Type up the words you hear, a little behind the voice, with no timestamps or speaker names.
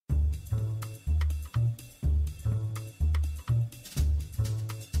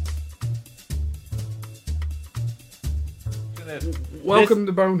Welcome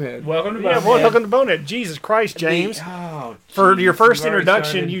to Bonehead. Welcome to Yeah, Bonehead. welcome to Bonehead. Jesus Christ, James. For your first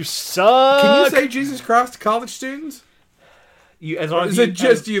introduction, you suck. Can you say Jesus Christ to college students? As Or long as is you, it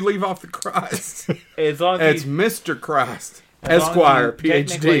just you leave off the Christ? as long as It's you, Mr. Christ, as long as Esquire, you-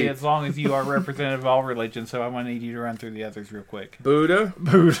 technically, PhD. as long as you are representative of all religions, so I'm going to need you to run through the others real quick. Buddha,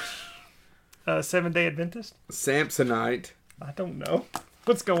 Seventh-day Adventist? Samsonite. I don't know.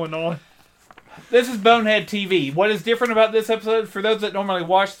 What's going on? This is Bonehead TV. What is different about this episode? For those that normally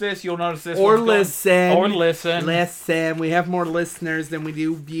watch this, you'll notice this Or one's going- listen. Or listen. Listen. We have more listeners than we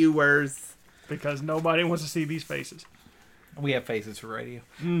do viewers. Because nobody wants to see these faces. We have faces for radio.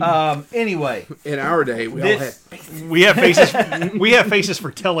 Anyway, In our day, we all had. We have faces. We have faces for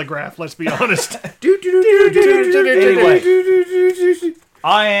telegraph. Let's be honest. Anyway.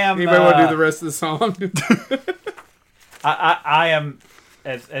 I am. Anybody want to do the rest of the song? I am,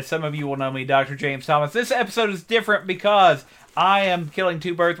 as some of you will know me, Dr. James Thomas. This episode is different because I am killing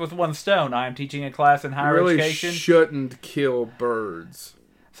two birds with one stone. I am teaching a class in higher really education. shouldn't kill birds.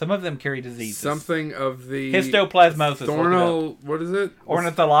 Some of them carry diseases. Something of the Histoplasmosis. Look what is it? it up.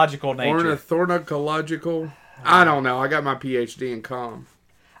 Ornithological nature. Ornithological. I don't know. I got my PhD in comm.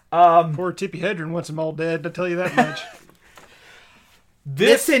 Poor Tippy Hedren wants them all dead. I'll tell you that much.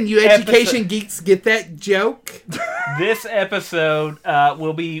 Listen, you education geeks, get that joke? This episode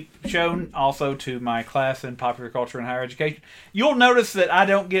will be shown also to my class in popular culture and higher education. You'll notice that I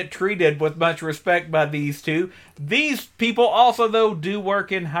don't get treated with much respect by these two. These people also, though, do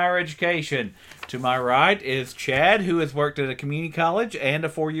work in higher education. To my right is Chad, who has worked at a community college and a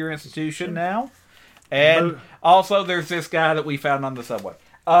 4-year institution now. And also there's this guy that we found on the subway.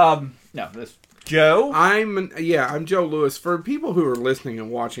 This Joe. I'm Joe Lewis. For people who are listening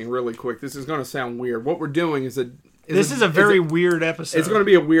and watching really quick, this is going to sound weird. What we're doing is This is a very weird episode. It's going to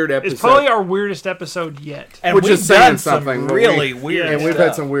be a weird episode. It's probably our weirdest episode yet. And Which we've is saying done something. some really weird And we've stuff.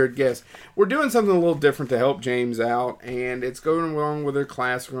 had some weird guests. We're doing something a little different to help James out, and it's going along with their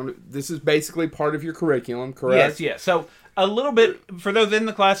class. This is basically part of your curriculum, correct? Yes. So a little bit for those in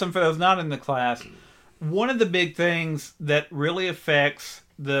the class and for those not in the class. One of the big things that really affects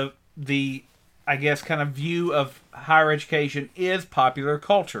the I guess kind of view of higher education is popular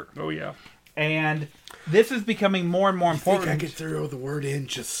culture. Oh yeah. And this is becoming more and more important. I could throw the word in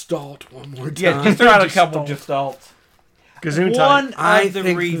gestalt one more time. Yeah, just throw out a couple gestalts. Gazoon One time. of I the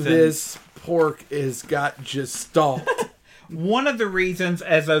think reasons this pork has got gestalt. One of the reasons,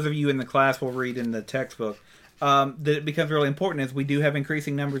 as those of you in the class will read in the textbook, that it becomes really important is we do have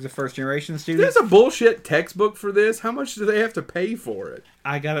increasing numbers of first-generation students. There's a bullshit textbook for this. How much do they have to pay for it?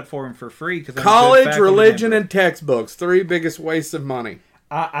 I got it for them for free. Because College, religion, and textbooks. 3 biggest wastes of money.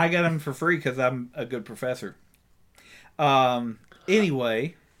 I got them for free because I'm a good professor.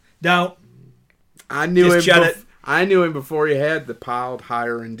 Anyway, don't. I knew Just him. shut it. I knew him before he had the piled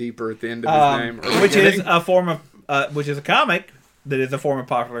higher and deeper at the end of his name. Which is a form of, which is a comic that is a form of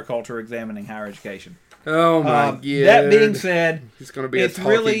popular culture examining higher education. Oh my god! That being said, it's going to be a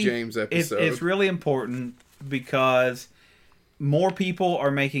Talkie James episode. It's really important because more people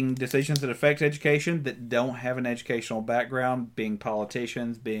are making decisions that affect education that don't have an educational background, being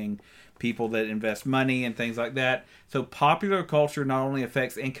politicians, being people that invest money and things like that. So popular culture not only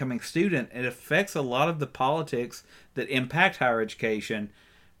affects incoming student, it affects a lot of the politics that impact higher education,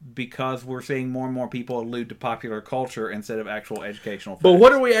 because we're seeing more and more people allude to popular culture instead of actual educational facts. But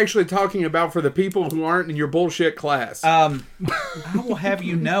what are we actually talking about for the people who aren't in your bullshit class? I will have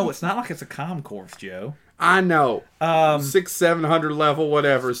you know, it's not like it's a comm course, Joe. I know. 600-700 level,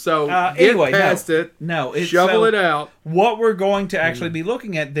 whatever. So anyway, get past it. No, shovel it out. What we're going to actually be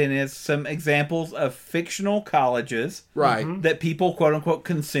looking at then is some examples of fictional colleges, right, that people quote unquote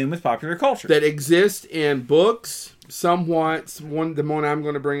consume as popular culture that exist in books. Somewhat, the one I'm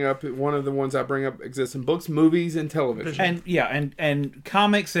going to bring up, one of the ones I bring up exists in books, movies, and television. And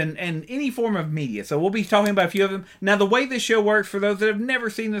comics and any form of media. So we'll be talking about a few of them. Now, the way this show works, for those that have never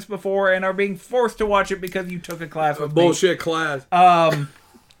seen this before and are being forced to watch it because you took a class with bullshit class. I'm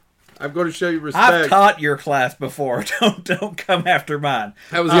going to show you respect. I've taught your class before. Don't come after mine.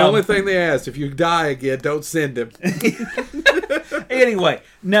 That was the only thing they asked. If you die again, don't send him. Anyway,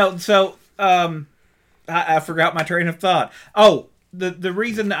 no, so I forgot my train of thought. Oh, the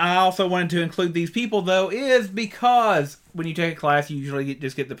reason I also wanted to include these people, though, is because when you take a class, you usually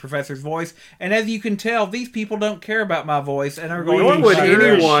just get the professor's voice. And as you can tell, these people don't care about my voice and are going Nor to would share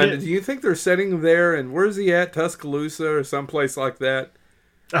anyone. shit. Do you think they're sitting there, and where's he at? Tuscaloosa or someplace like that?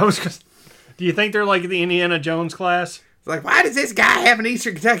 Do you think they're like the Indiana Jones class? It's like, why does this guy have an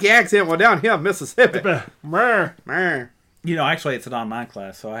Eastern Kentucky accent? Well, down here in Mississippi. Mer. Mer. You know, actually, it's an online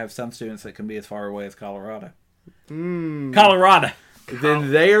class, so I have some students that can be as far away as Colorado. Colorado.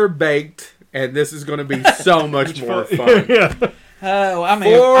 Then they are baked, and this is going to be so much more fun. Yeah. Oh, I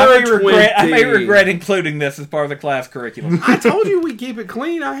may regret including this as part of the class curriculum. I told you we keep it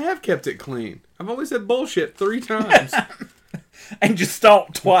clean. I have kept it clean. I've only said bullshit 3 times. And just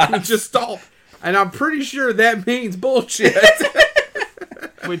stalk twice. Just stop. And I'm pretty sure that means bullshit.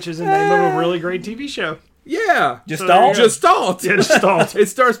 Which is the name of a really great TV show. Yeah. Just So stalk? there you Just stalled. Yeah, just stalled. It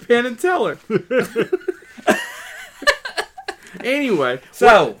stars Penn and Teller. Anyway.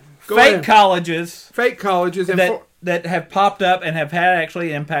 So, Go fake ahead. colleges Fake colleges. And that have popped up and have had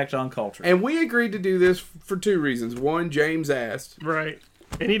actually impact on culture. And we agreed to do this for 2 reasons. One, James asked. Right.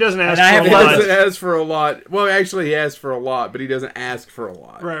 And he doesn't ask And I for have a He lot. doesn't ask for a lot. Well, actually, he asks for a lot, but he doesn't ask for a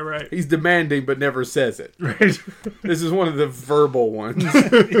lot. Right. He's demanding, but never says it. Right. This is one of the verbal ones.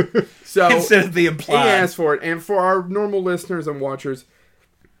 So Instead of the he implied. asked for it. And for our normal listeners and watchers,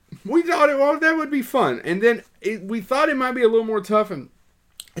 we thought that would be fun. And then we thought it might be a little more tough, and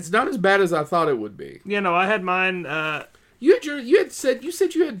it's not as bad as I thought it would be. I had mine. You said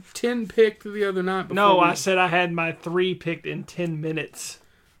you had 10 picked the other night. No, I said I had my 3 picked in 10 minutes.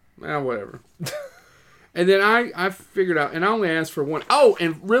 Whatever. And then I figured out, and I only asked for one. Oh,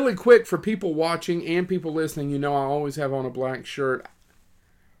 and really quick for people watching and people listening, I always have on a black shirt.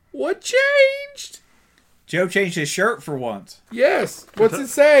 What changed? Joe changed his shirt for once. Yes. What's it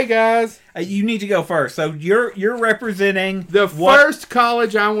say, guys? You need to go first. So you're representing The first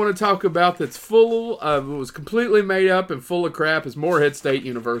college I want to talk about that's full of, it was completely made up and full of crap is Morehead State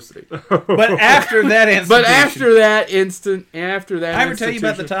University. But after that institution. But after that, I ever tell you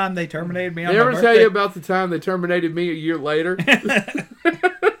about the time they terminated me on They my ever birthday? tell you about the time they terminated me a year later?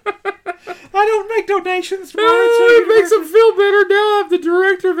 I don't make donations. Oh, it makes them feel better now. I'm the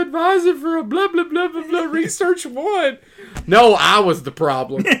director of advising for a blah, blah, blah, blah, blah, Research One. No, I was the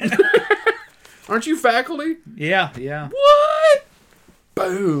problem. Aren't you faculty? Yeah. What?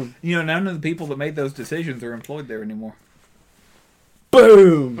 Boom. None of the people that made those decisions are employed there anymore.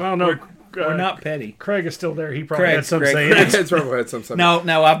 Boom. Well, no. We're not petty. Craig is still there. He probably had some Craig. say in That's it. probably had some. No,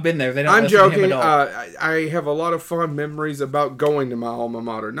 I've been there. They don't I'm listen to him joking. at all. I have a lot of fond memories about going to my alma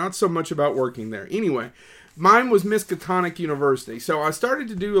mater. Not so much about working there. Anyway, mine was Miskatonic University. So I started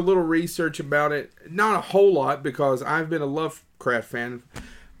to do a little research about it. Not a whole lot because I've been a Lovecraft fan.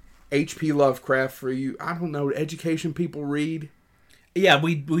 H.P. Lovecraft for you. I don't know. Education people read. Yeah,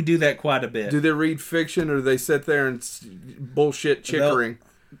 we do that quite a bit. Do they read fiction or do they sit there and bullshit chickering?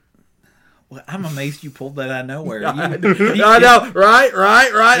 Well, I'm amazed you pulled that out of nowhere. I know. Right.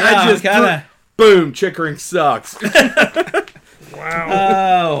 Yeah, I just kinda. Boom. Chickering sucks. Wow.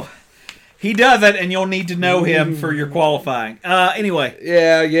 Oh, he does it, and you'll need to know him for your qualifying. Anyway.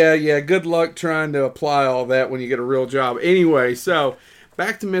 Yeah. Good luck trying to apply all that when you get a real job. Anyway, so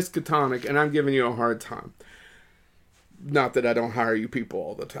back to Miskatonic, and I'm giving you a hard time. Not that I don't hire you people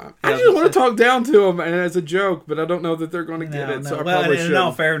all the time. I just want to talk down to them and as a joke, but I don't know that they're going to get it. So I probably should. In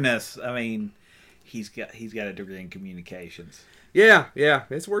all fairness, I mean, he's got a degree in communications. Yeah,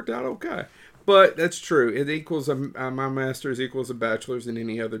 it's worked out okay. But that's true. It equals my master's equals a bachelor's in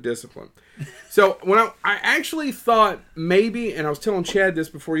any other discipline. So when I actually thought maybe, and I was telling Chad this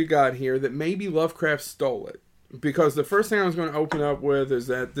before you got here, that maybe Lovecraft stole it. Because the first thing I was going to open up with is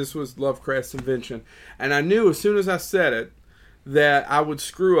that this was Lovecraft's invention. And I knew as soon as I said it that I would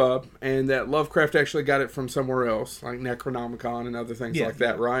screw up and that Lovecraft actually got it from somewhere else, like Necronomicon and other things like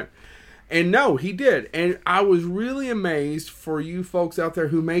that, right? And no, he did. And I was really amazed for you folks out there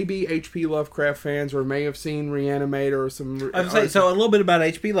who may be H.P. Lovecraft fans or may have seen Reanimator or some... I was saying, so a little bit about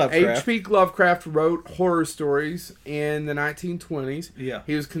H.P. Lovecraft. H.P. Lovecraft wrote horror stories in the 1920s. Yeah.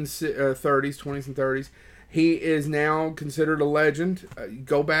 He was 30s, 20s, and 30s. He is now considered a legend.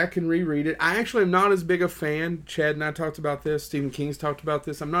 Go back and reread it. I actually am not as big a fan. Chad and I talked about this. Stephen King's talked about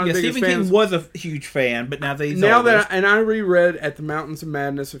this. I'm not as big Stephen a fan. King was a huge fan, but now that he's I reread At the Mountains of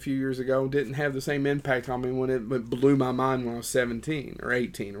Madness a few years ago. Didn't have the same impact on me when it blew my mind when I was 17 or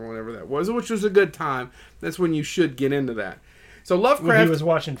 18 or whatever that was, which was a good time. That's when you should get into that. So Lovecraft. When he was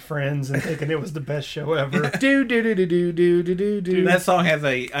watching Friends and thinking it was the best show ever. do. That song has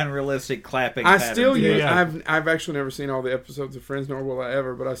a unrealistic clapping. I pattern. still use. Yeah. I've actually never seen all the episodes of Friends, nor will I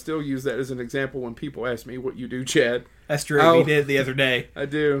ever. But I still use that as an example when people ask me what you do, Chad. That's true. Oh. He did it the other day. I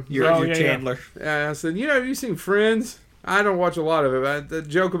do. You're Chandler. Yeah, I said, have you seen Friends? I don't watch a lot of it. The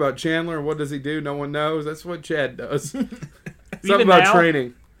joke about Chandler, what does he do? No one knows. That's what Chad does. Something about now?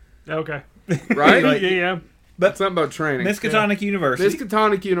 training, Okay. right? Yeah. But something about training. Miskatonic University.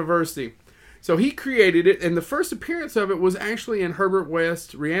 Miskatonic University. So he created it, and the first appearance of it was actually in Herbert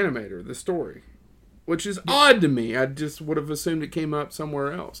West Reanimator, the story, which is odd to me. I just would have assumed it came up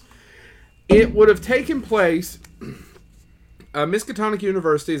somewhere else. It would have taken place. Miskatonic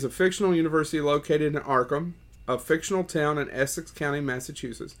University is a fictional university located in Arkham, a fictional town in Essex County,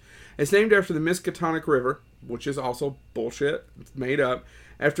 Massachusetts. It's named after the Miskatonic River, which is also bullshit. It's made up.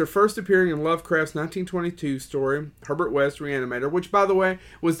 After first appearing in Lovecraft's 1922 story, Herbert West Reanimator, which, by the way,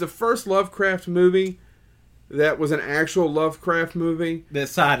 was the first Lovecraft movie that was an actual Lovecraft movie. That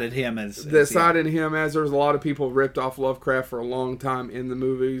cited him as... There's a lot of people ripped off Lovecraft for a long time in the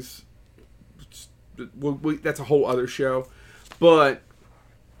movies. That's a whole other show. But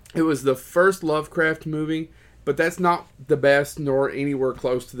it was the first Lovecraft movie, but that's not the best, nor anywhere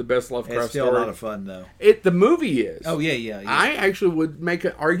close to the best Lovecraft It's still story. a lot of fun, though. The movie is. Oh, yeah. I actually would make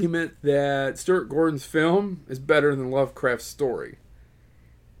an argument that Stuart Gordon's film is better than Lovecraft's story.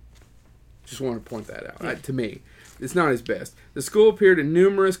 Just want to point that out. Yeah. To me, it's not his best. The school appeared in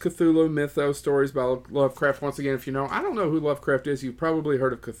numerous Cthulhu mythos stories by Lovecraft. Once again, if you know, I don't know who Lovecraft is. You've probably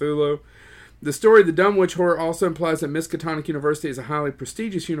heard of Cthulhu. The story of the Dumb Witch Horror also implies that Miskatonic University is a highly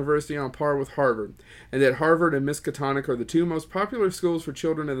prestigious university on par with Harvard, and that Harvard and Miskatonic are the two most popular schools for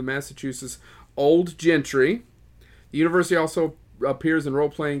children of the Massachusetts old gentry. The university also appears in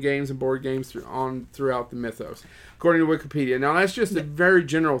role-playing games and board games throughout the mythos, according to Wikipedia. Now, that's just a very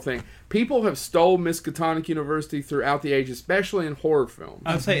general thing. People have stole Miskatonic University throughout the ages, especially in horror films.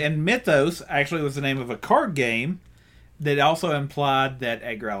 I would say, and Mythos actually was the name of a card game that also implied that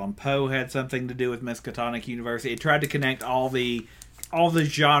Edgar Allan Poe had something to do with Miskatonic University. It tried to connect all the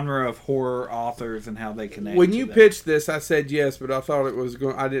genre of horror authors and how they connect. When you pitched this, I said yes, but I thought it was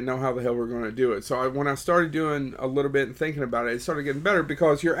going. I didn't know how the hell we're going to do it. So when I started doing a little bit and thinking about it, it started getting better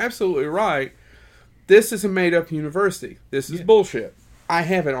because you're absolutely right. This is a made-up university. This is bullshit. I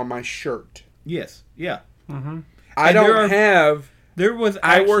have it on my shirt. Yes. Yeah. Mm-hmm. There was.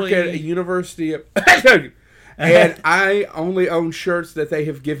 I work at a university. And I only own shirts that they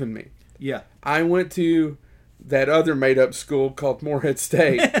have given me. Yeah. I went to that other made-up school called Morehead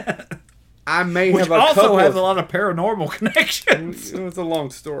State. I may Which have a also couple has a lot of paranormal connections. It's a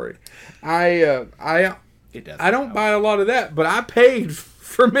long story. I don't buy a lot of that, but I paid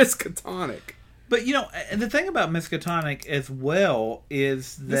for Miskatonic. But, you know, the thing about Miskatonic as well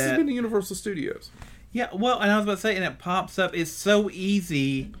is that... This has been at Universal Studios. Yeah, well, and I was about to say, and it pops up, it's so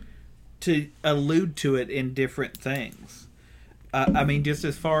easy to allude to it in different things. I mean, just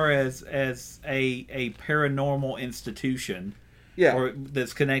as far as a paranormal institution, or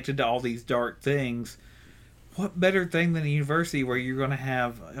that's connected to all these dark things, what better thing than a university where you're going to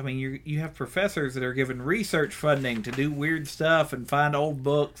have? I mean, you have professors that are given research funding to do weird stuff and find old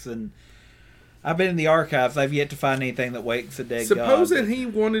books. And I've been in the archives. I've yet to find anything that wakes a dead god. Supposing he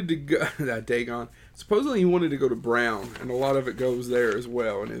wanted to go that Dagon. Supposedly he wanted to go to Brown, and a lot of it goes there as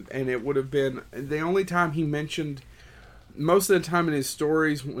well. And it would have been the only time he mentioned. Most of the time in his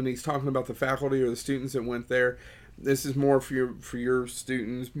stories, when he's talking about the faculty or the students that went there, this is more for your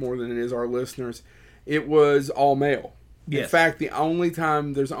students more than it is our listeners. It was all male. Yes. In fact,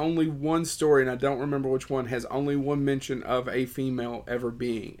 there's only one story, and I don't remember which one, has only one mention of a female ever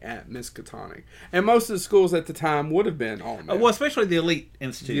being at Miskatonic. And most of the schools at the time would have been all male. Well, especially the elite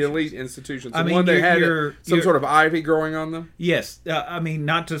institutions. The elite institutions. I mean, one that had some sort of ivy growing on them. Yes. I mean,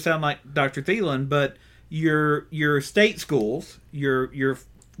 not to sound like Dr. Thielen, but your state schools, your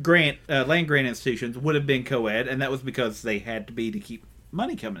land grant institutions would have been co-ed, and that was because they had to be to keep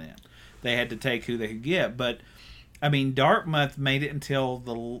money coming in. They had to take who they could get, but I mean, Dartmouth made it until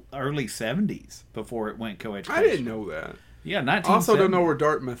the early 70s before it went co-education. I didn't know that. Yeah, 1970. I also don't know where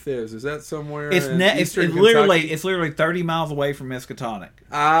Dartmouth is. Is that somewhere? It's literally 30 miles away from Miskatonic.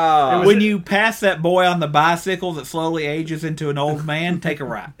 Ah, when you pass that boy on the bicycle that slowly ages into an old man, take a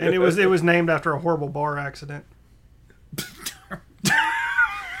right. And it was named after a horrible bar accident.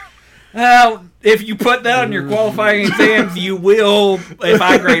 Well, if you put that on your qualifying exams, you will. If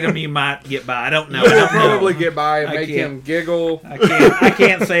I grade them, you might get by. I don't know. You'll probably get by and make him giggle. I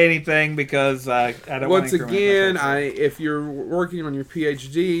can't say anything because I don't. Once again, if you're working on your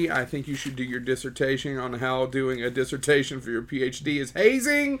PhD, I think you should do your dissertation on how doing a dissertation for your PhD is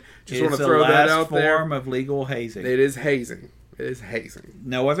hazing. Just want to throw that out there. Form of legal hazing. It is hazing. It is hazing.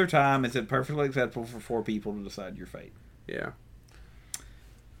 No other time is it perfectly acceptable for 4 people to decide your fate. Yeah.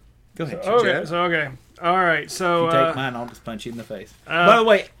 Go ahead. Okay. All right. So if you take mine, I'll just punch you in the face. By the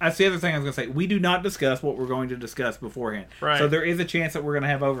way, that's the other thing I was going to say. We do not discuss what we're going to discuss beforehand. Right. So there is a chance that we're going to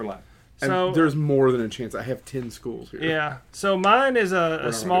have overlap. And there's more than a chance. I have 10 schools here. Yeah. So mine is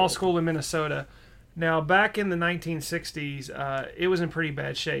a small school in Minnesota. Now, back in the 1960s, it was in pretty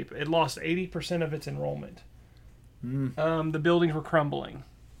bad shape. It lost 80% of its enrollment. The buildings were crumbling.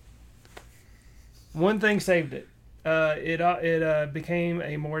 One thing saved it. it became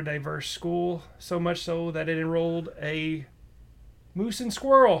a more diverse school, so much so that it enrolled a moose and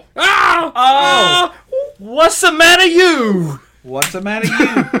squirrel. Oh! What's the matter, you? What's the matter,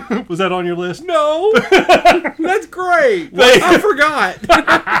 you? Was that on your list? No, that's great. I forgot.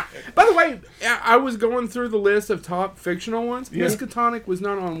 By the way, I was going through the list of top fictional ones. Yeah. Miskatonic was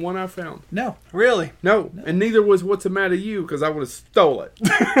not on one I found. No. Really? No, and neither was What's the Matter You, because I would have stole it.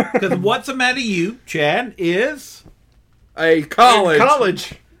 Because What's the Matter, you, Chad, is... A college.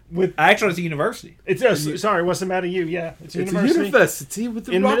 College. With Actually, it's a university. it's sorry, what's the matter, you? Yeah, it's a It's university. a university with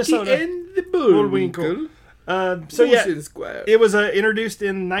the In Rocky Minnesota. and the Bullwinkle. Bullwinkle. So yeah, Bullshit Square. it was introduced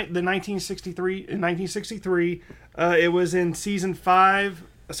in the 1963. In 1963, it was in season 5.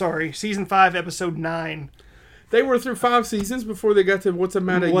 Sorry, season 5, episode 9. They were through 5 seasons before they got to What's the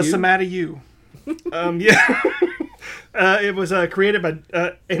Matter What's You. the matter, you? Yeah. It was created by,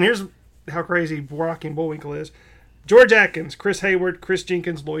 and here's how crazy Rocky and Bullwinkle is: George Atkins, Chris Hayward, Chris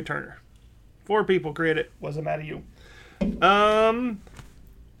Jenkins, Lloyd Turner. 4 people created What's the Matter, you?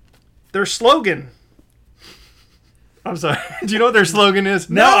 Their slogan. I'm sorry. Do you know what their slogan is?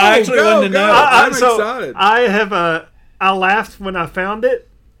 No, I actually wanted to know. I'm excited. I have I laughed when I found it,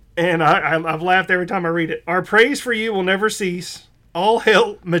 and I've laughed every time I read it. Our praise for you will never cease. All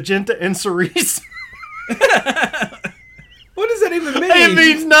hail Magenta and Cerise. What does that even mean? It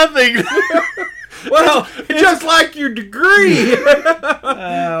means nothing. Well, just like your degree.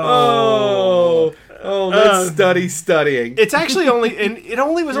 Oh, let's studying. It's actually only, and it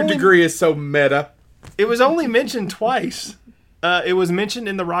only was Your only degree is so meta. It was only mentioned twice. It was mentioned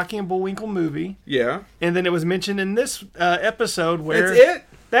in the Rocky and Bullwinkle movie, Yeah. and then it was mentioned in this episode where That's it?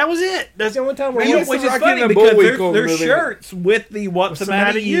 That was it. That's the only time where Man, we it's Which the is Rocky funny and the because Bullwinkle there's movie. shirts with the What's the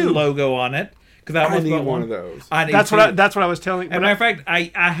Matter, you logo on it. Because I I almost need bought one of those. I need That's two. what I was telling. As a matter of fact,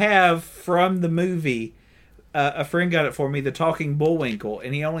 I have from the movie, a friend got it for me, The Talking Bullwinkle,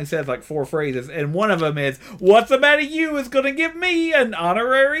 and he only says like 4 phrases, and one of them is, "What's the matter, you is going to give me an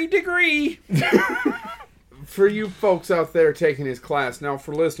honorary degree." For you folks out there taking his class, now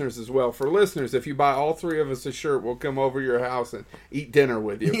for listeners as well. For listeners, if you buy all 3 of us a shirt, we'll come over your house and eat dinner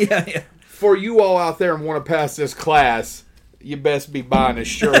with you. Yeah. For you all out there and want to pass this class, you best be buying a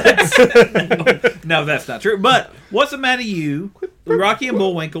shirt. No, that's not true. But What's the Matter, you? Rocky and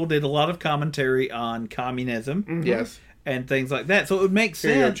Bullwinkle did a lot of commentary on communism. Yes. And things like that. So it would make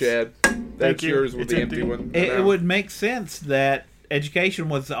Here you go, sense. Chad. That's you. yours with It's the empty empty. one. It would make sense that education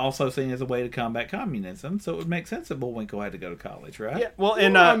was also seen as a way to combat communism. So it would make sense that Bullwinkle had to go to college, right? Yeah. Well,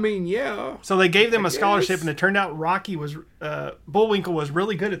 and I mean, yeah. so they gave them a scholarship, guess. and it turned out Bullwinkle was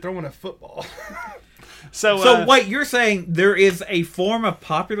really good at throwing a football. So wait, you're saying there is a form of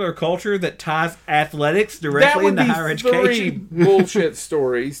popular culture that ties athletics directly into higher education? 3 bullshit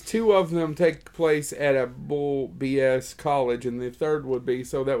stories. 2 of them take place at a bull BS college, and the third would be,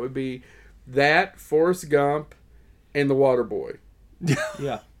 so that would be that, Forrest Gump, and The Waterboy.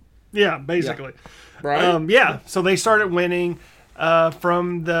 Yeah. yeah, basically. Right? Yeah. So they started winning.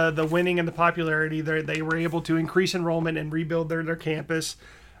 From the winning and the popularity, they were able to increase enrollment and rebuild their campus.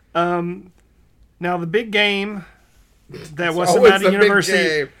 Now the big game that was always Cincinnati the big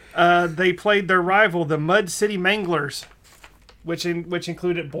University, game. they played their rival, the Mud City Manglers, which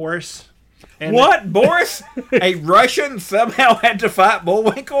included Boris. And What? Boris, a Russian, somehow had to fight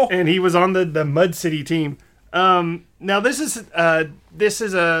Bullwinkle? and he was on the Mud City team. Now this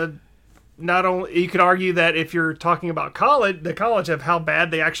is a not only, you could argue that if you're talking about the college of how bad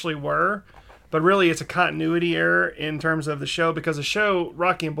they actually were, but really it's a continuity error in terms of the show, because the show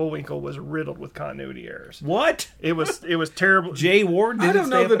Rocky and Bullwinkle was riddled with continuity errors. What? It was terrible. Jay Ward didn't I don't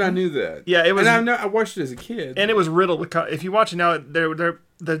know stay up that at- I knew that. Yeah, it was, And I watched it as a kid. and it was riddled with. If you watch it now,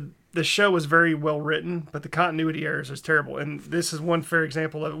 the show was very well written, but the continuity errors is terrible. And this is one fair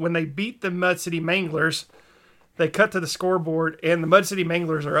example of it. When they beat the Mud City Manglers, they cut to the scoreboard, and the Mud City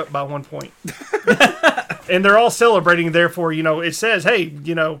Manglers are up by 1 point. And they're all celebrating. Therefore, it says, "Hey,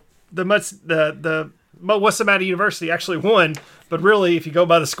 the What's the Matter University actually won." But really, if you go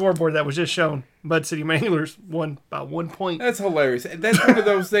by the scoreboard that was just shown, Mud City Manglers won by 1 point. That's hilarious. That's one of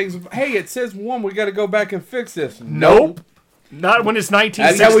those things. Hey, it says 1. We got to go back and fix this. Nope. Not when it's 1960s.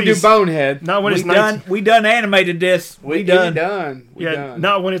 That's how we do Bonehead. Not when We it's 19. done. We done animated this. We done. We Yeah, done.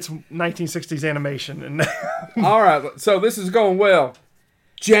 not when it's 1960s animation. And All right. So this is going well.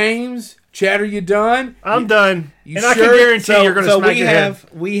 James, Chad, are you done? I'm done, you and I can sure? guarantee you're going to So smack we your head.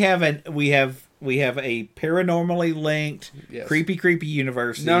 we have a paranormally linked, Yes. creepy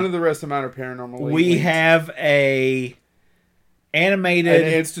university. None of the rest of mine are paranormal. We have a animated.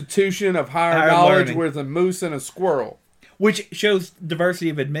 an institution of higher Higher knowledge learning. with a moose and a squirrel. which shows diversity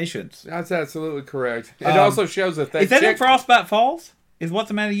of admissions. That's absolutely correct. It also shows that Is that in Frostbite Falls? Is What's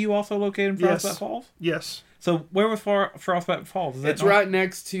the Matter You also located in Frostbite Falls? Yes. So where was Frostbite Falls? Is that It's right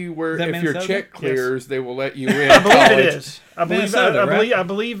next to where if Minnesota? your check clears, they will let you in. I believe it is. I believe. Minnesota, right? I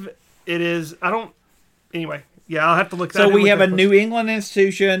believe it is. I don't. Anyway, yeah, I'll have to look. So we have a new. New England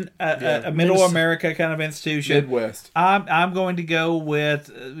institution, a Middle Minnesota. America kind of institution. Midwest. I'm going to go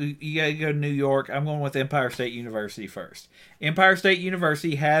with you got to go to New York. I'm going with Empire State University first. Empire State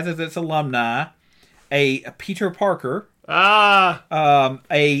University has as its alumni a Peter Parker, a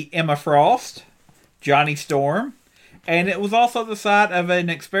Emma Frost, Johnny Storm, and it was also the site of an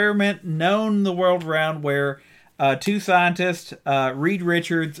experiment known the world around where two scientists, Reed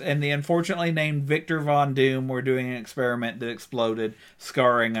Richards and the unfortunately named Victor Von Doom, were doing an experiment that exploded,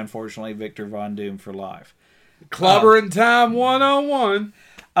 scarring, unfortunately, Victor Von Doom for life. Clobbering time 101.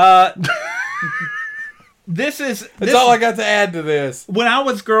 That's all I got to add to this. When I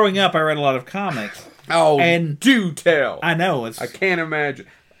was growing up, I read a lot of comics. Oh, And- do tell. I know I can't imagine.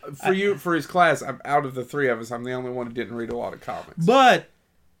 For his class, out of the three of us, I'm the only one who didn't read a lot of comics. but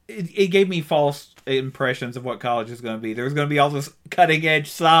it gave me false impressions of what college is going to be. There was going to be all this cutting edge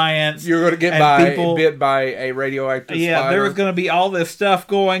science. You're going to get bit by a radioactive spider. There was going to be all this stuff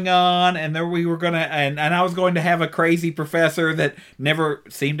going on, and there we were going to, and I was going to have a crazy professor that never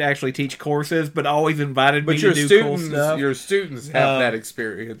seemed to actually teach courses, but always invited me to do cool stuff. Your students have that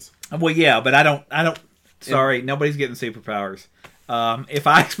experience. Well, yeah, but I don't. Sorry, nobody's getting superpowers. If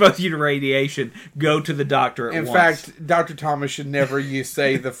I expose you to radiation, go to the doctor at In once. fact, Dr. Thomas should never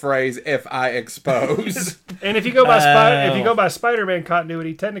say the phrase "if I expose." And if you go by Spider-Man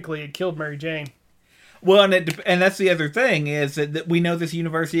continuity, technically it killed Mary Jane. Well, and that's the other thing is that we know this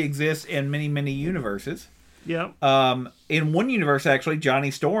university exists in many, many universes. Yeah. In one universe, actually,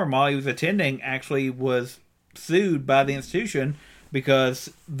 Johnny Storm, while he was attending, actually was sued by the institution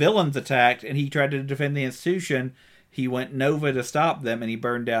because villains attacked, and he tried to defend the institution. He went Nova to stop them, and he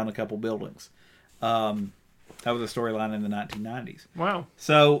burned down a couple buildings. That was a storyline in the 1990s. Wow.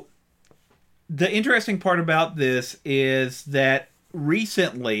 So the interesting part about this is that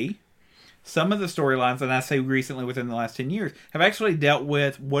recently, some of the storylines, and I say recently within the last 10 years, have actually dealt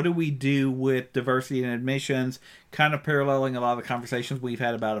with what do we do with diversity and admissions, kind of paralleling a lot of the conversations we've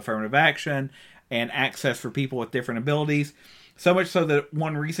had about affirmative action and access for people with different abilities. So much so that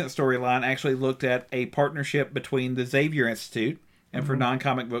one recent storyline actually looked at a partnership between the Xavier Institute, and for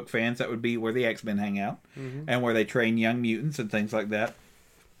non-comic book fans, that would be where the X-Men hang out, and where they train young mutants and things like that,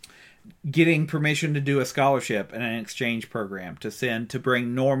 getting permission to do a scholarship and an exchange program to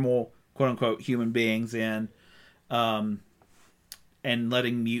bring normal, quote-unquote, human beings in, and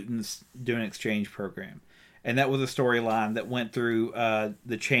letting mutants do an exchange program. And that was a storyline that went through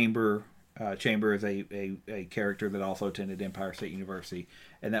the Chamber. Chamber is a character that also attended Empire State University,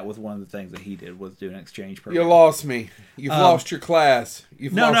 and that was one of the things that he did, was do an exchange program. You lost me. You've lost your class.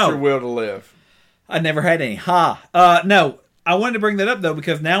 You've lost your will to live. I never had any. No, I wanted to bring that up, though,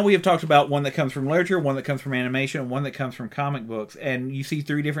 because now we have talked about one that comes from literature, one that comes from animation, and one that comes from comic books, and you see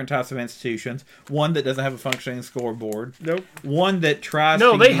three different types of institutions. One that doesn't have a functioning scoreboard. Nope. One that tries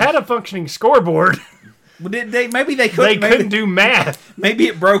No, they had a functioning scoreboard. Maybe they couldn't. They couldn't do math. Maybe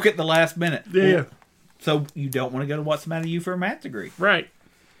it broke at the last minute. Yeah. So you don't want to go to What's the Matter You for a math degree. Right.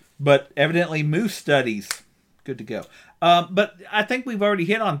 But evidently Moose Studies, good to go. But I think we've already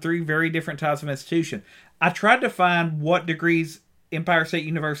hit on three very different types of institution. I tried to find what degrees Empire State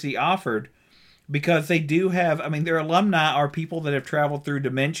University offered, because they do have, their alumni are people that have traveled through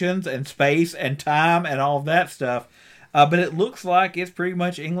dimensions and space and time and all of that stuff. But it looks like it's pretty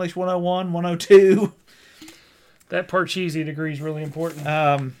much English 101, 102. That Parcheesi degree is really important.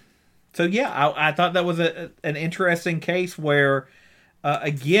 So yeah, I thought that was an interesting case where,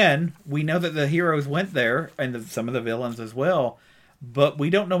 again, we know that the heroes went there, and some of the villains as well, but we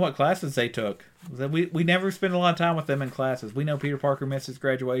don't know what classes they took. We never spend a lot of time with them in classes. We know Peter Parker missed his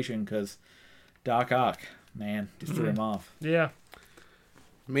graduation because Doc Ock, man, just threw him off. Yeah.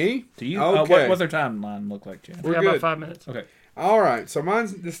 Me? Do you? Okay. What's their timeline look like, Chad? We got about 5 minutes. Okay. All right. So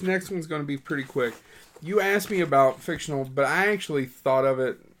this next one's going to be pretty quick. You asked me about fictional, but I actually thought of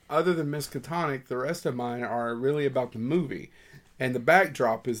it, other than Miskatonic, the rest of mine are really about the movie. And the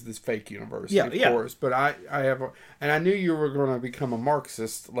backdrop is this fake university, of course. But I have, and I knew you were going to become a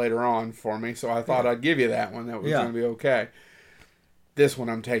Marxist later on for me, so I thought I'd give you that one. That was going to be okay. This one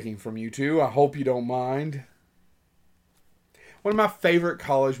I'm taking from you too. I hope you don't mind. One of my favorite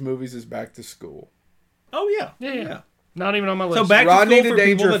college movies is Back to School. Oh yeah. Yeah. Not even on my list. So back Rodney to School for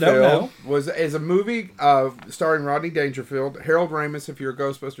people that don't know. is a movie starring Rodney Dangerfield. Harold Ramis, if you're a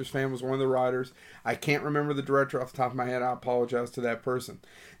Ghostbusters fan, was one of the writers. I can't remember the director off the top of my head. I apologize to that person.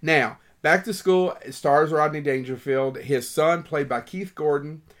 Now, Back to School stars Rodney Dangerfield. His son, played by Keith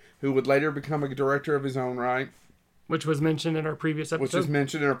Gordon, who would later become a director of his own right. Which was mentioned in our previous episode. Which was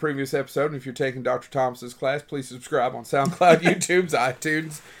mentioned in our previous episode. And if you're taking Dr. Thomas's class, please subscribe on SoundCloud, YouTube,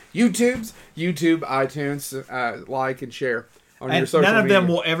 iTunes, like and share on your social none of media. them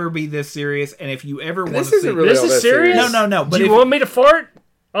will ever be this serious. And if you ever want to This see... isn't really This all is that serious? No. Do you want me to fart?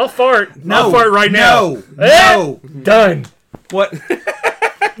 I'll fart. No. I'll fart right now. No. Done. What?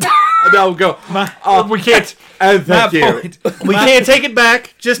 No, go. We can't. Thank you. Point, We can't take it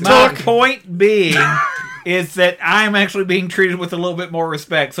back. Just my talk. point being is that I'm actually being treated with a little bit more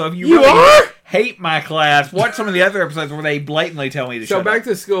respect. So if you You really are? hate my class, watch some of the other episodes where they blatantly tell me to So shut Back up.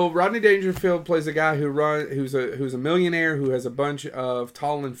 to School, Rodney Dangerfield plays a guy who's a millionaire who has a bunch of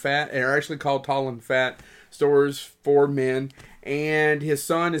tall and fat, and are actually called tall and fat stores for men. And his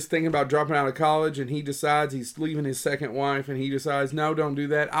son is thinking about dropping out of college, and he decides he's leaving his second wife, and he decides, no, don't do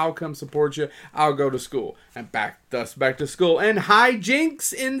that. I'll come support you. I'll go to school. And back to school. And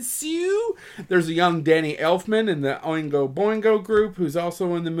hijinks ensue. There's a young Danny Elfman in the Oingo Boingo group who's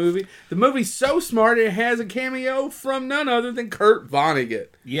also in the movie. The movie's so smart, it has a cameo from none other than Kurt Vonnegut.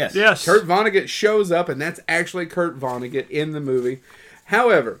 Yes. Kurt Vonnegut shows up, and that's actually Kurt Vonnegut in the movie.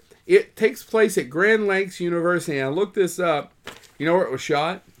 However, it takes place at Grand Lakes University, and I looked this up. You know where it was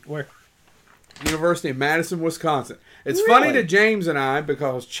shot? Where? University of Madison, Wisconsin. It's Really? funny to James and I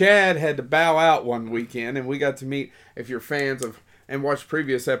because Chad had to bow out one weekend, and we got to meet, if you're fans of and watch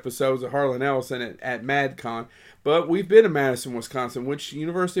previous episodes of Harlan Ellison at MadCon. But we've been to Madison, Wisconsin, which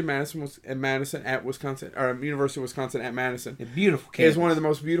University of Madison was at Madison at Wisconsin, or University of Wisconsin at Madison. A beautiful campus. It's one of the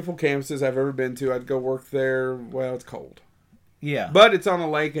most beautiful campuses I've ever been to. I'd go work there. Well, it's cold. Yeah. But it's on a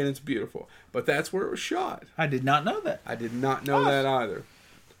lake and it's beautiful. But that's where it was shot. I did not know that. I did not know that either.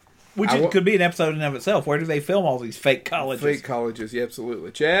 Which could be an episode in and of itself. Where do they film all these fake colleges? Fake colleges, yeah, absolutely.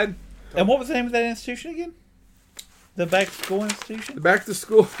 Chad? And what was the name of that institution again? The Back to School Institution? Back to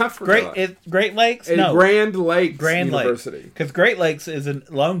School, I forgot. Great Lakes? No. Grand Lakes University. Because Great Lakes is a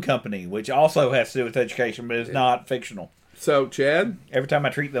loan company, which also has to do with education, but is not fictional. So, Chad? Every time I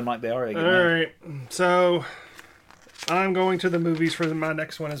treat them like they are, they get mad. All right. So, I'm going to the movies for my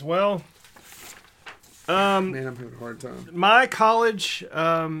next one as well. Man, I'm having a hard time. My college,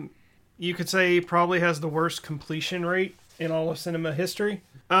 you could say, probably has the worst completion rate in all of cinema history.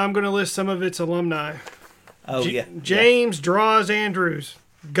 I'm going to list some of its alumni. Oh, yeah. James Draws Andrews,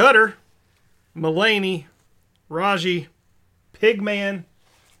 Gutter, Mulaney, Raji, Pigman,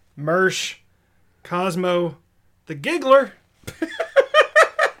 Mersch, Cosmo, The Giggler,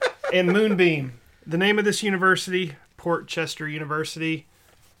 and Moonbeam. The name of this university, Port Chester University.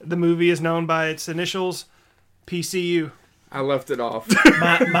 The movie is known by its initials, PCU. I left it off.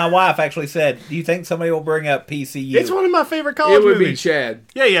 My wife actually said, do you think somebody will bring up PCU? It's one of my favorite college It would be movies. Chad.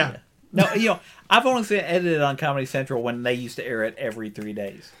 Yeah. No, I've only seen it edited on Comedy Central when they used to air it every 3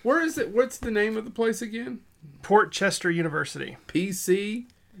 days. Where is it? What's the name of the place again? Port Chester University. PC?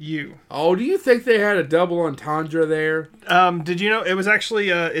 U. Oh, do you think they had a double entendre there? Did you know it was actually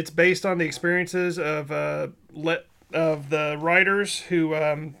it's based on the experiences of the writers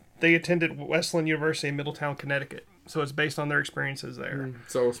who they attended Wesleyan University in Middletown, Connecticut. So it's based on their experiences there.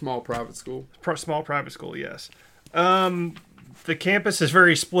 So a small private school. Small private school, yes. The campus is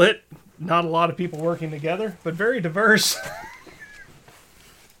very split. Not a lot of people working together, but very diverse.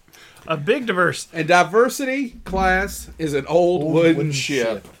 A big diverse. And diversity class is an old wooden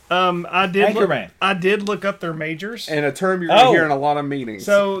ship. I did look up their majors. And a term you're going to hear in a lot of meetings.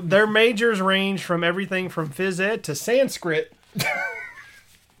 So their majors range from everything from phys ed to Sanskrit.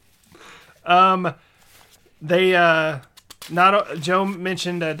 Joe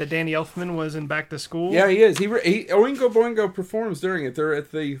mentioned that Danny Elfman was in Back to School. Yeah, he is. He Oingo Boingo performs during it. They're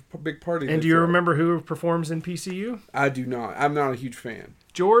at the big party. And do you remember who performs in PCU? I do not. I'm not a huge fan.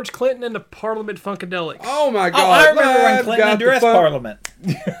 George Clinton and the Parliament Funkadelics. Oh my God! I remember when I've Clinton got addressed the funk. Parliament.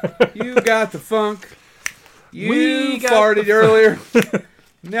 You got the funk. You We got farted the earlier.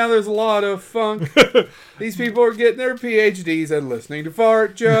 Now there's a lot of funk. These people are getting their PhDs and listening to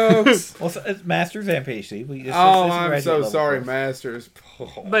fart jokes. Well, it's Masters and PhD. I'm so sorry, Masters.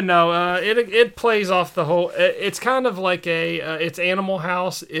 But no, it plays off the whole. It's kind of like it's Animal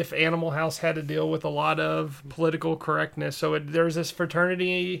House if Animal House had to deal with a lot of political correctness. So there's this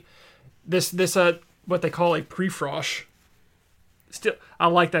fraternity, this what they call a pre-frosh. Still, I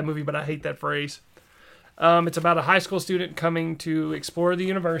like that movie, but I hate that phrase. It's about a high school student coming to explore the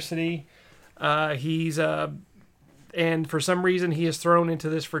university. He's and for some reason he is thrown into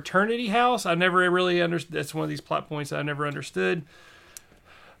this fraternity house. I never really understood. That's one of these plot points I never understood.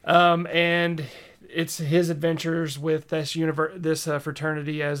 And it's his adventures with this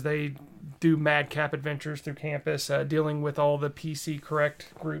fraternity as they do madcap adventures through campus, dealing with all the PC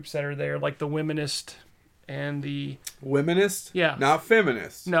correct groups that are there, like the Womenist and the Womenist? Yeah. Not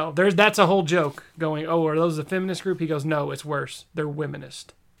feminist. No, that's a whole joke going, oh, are those the feminist group? He goes, no, it's worse. They're Womenist.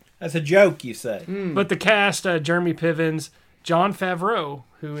 That's a joke, you say. But the cast, Jeremy Pivens, Jon Favreau,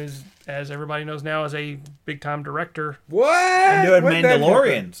 who is, as everybody knows now, is a big-time director. What? I'm doing What'd that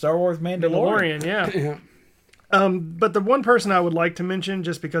Mandalorian. happen? Star Wars Mandalorian. Yeah. Yeah. But the one person I would like to mention,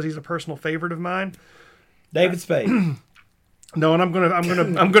 just because he's a personal favorite of mine, David Spade. no, and I'm gonna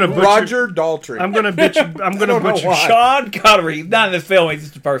butcher, Roger Daltrey. I'm gonna know butcher. why. Sean Connery. He's not in this film. He's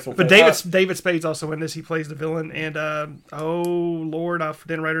just a personal But favorite. David Spade's also in this. He plays the villain, and oh Lord, I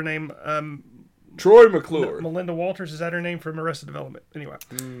didn't write her name. Troy McClure. Melinda Walters, is that her name from Arrested Development? Anyway,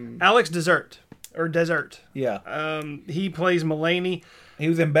 Alex Desert. Yeah. He plays Mulaney. He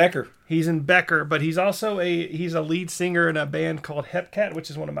was in Becker. He's in Becker, but he's also he's a lead singer in a band called Hepcat, which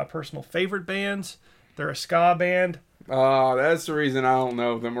is one of my personal favorite bands. They're a ska band. Oh, that's the reason I don't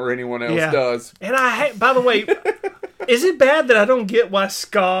know them or anyone else Yeah. does. And by the way, is it bad that I don't get why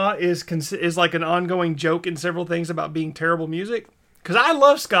ska is like an ongoing joke in several things about being terrible music? Because I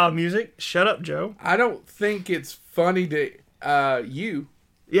love ska music. Shut up, Joe. I don't think it's funny to you,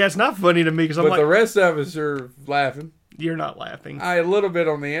 Yeah, it's not funny to me because I'm but like, the rest of us are laughing. you're not laughing. A little bit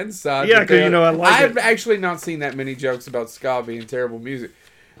on the inside. Yeah, but 'cause, you know, I like I've it. actually not seen that many jokes about ska being terrible music.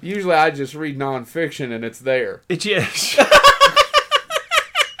 Usually I just read nonfiction and it's there. It's yes.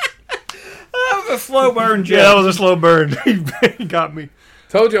 That was a slow burn joke. Yeah, that was a slow burn. He got me.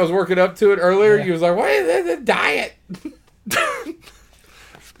 Told you I was working up to it earlier. You was like, what is this, the diet?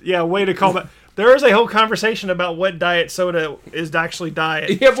 Yeah, way to call that. There is a whole conversation about what diet soda is actually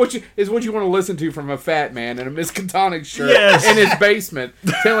diet. Yeah, what you want to listen to from a fat man in a Miskatonic shirt Yes. in his basement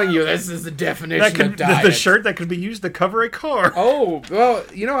telling you this is the definition of diet. The shirt that could be used to cover a car. Oh, well,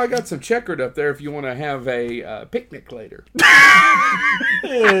 I got some checkered up there if you want to have a picnic later.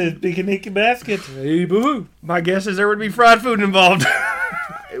 Picnic basket. Hey, boo. My guess is there would be fried food involved.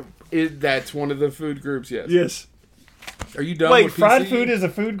 That's one of the food groups, yes. Yes. Are you done Wait, with fried PCU? food is a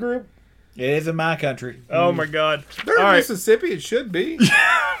food group? It is in my country. Oh my God! They're All in right. Mississippi, it should be.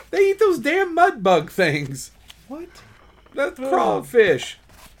 They eat those damn mud bug things. What? The crawfish.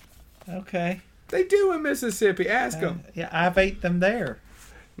 Okay. They do in Mississippi. Ask them. Yeah, I've ate them there.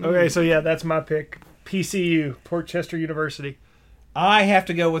 Okay, so yeah, that's my pick. PCU, Port Chester University. I have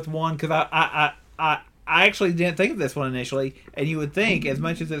to go with one because I actually didn't think of this one initially, and you would think, as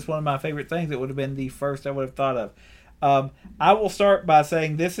much as it's one of my favorite things, it would have been the first I would have thought of. I will start by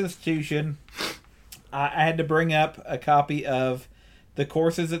saying this institution, I had to bring up a copy of the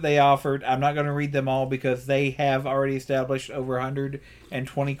courses that they offered. I'm not going to read them all because they have already established over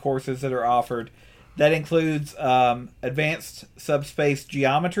 120 courses that are offered. That includes advanced subspace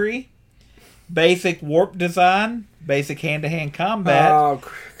geometry, basic warp design, basic hand-to-hand combat, Oh,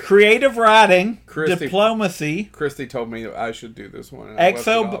 creative writing, Christy. diplomacy, Christy told me I should do this one. And I left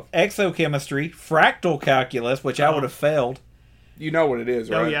it off. exochemistry, fractal calculus, which I would have failed, You know what it is,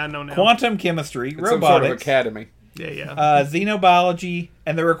 right? Oh yeah, I know now. quantum chemistry, It's some sort of robotics, academy. Yeah. xenobiology,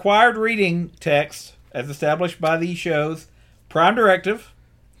 and the required reading text, as established by these shows, Prime Directive,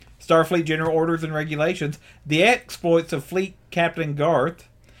 Starfleet General Orders and Regulations, the exploits of Fleet Captain Garth,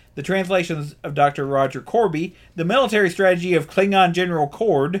 the translations of Dr. Roger Corby, the military strategy of Klingon General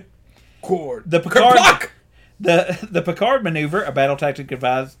Cord, the Picard, Kerplunk! the Picard maneuver, a battle tactic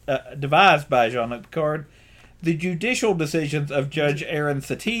devised by Jean-Luc Picard, the judicial decisions of Judge Aaron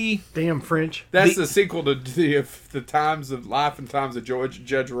Satie, Damn French. That's the sequel to the Times of Life and Times of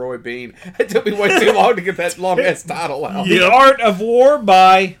Judge Roy Bean. It took me way too long to get that long ass title out. The Art of War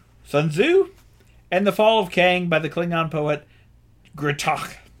by Sun Tzu, and The Fall of Kang by the Klingon poet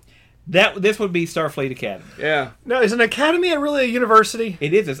Gritok. This would be Starfleet Academy. Yeah. Now, is an academy really a university?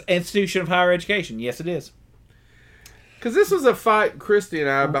 It is an institution of higher education. Yes, it is. Because this was a fight Christy and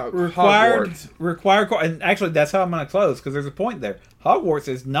I about Hogwarts. Required, and actually that's how I'm going to close because there's a point there. Hogwarts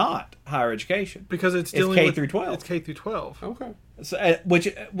is not higher education Because it's It's dealing K with, through 12. It's K through 12. Okay. so,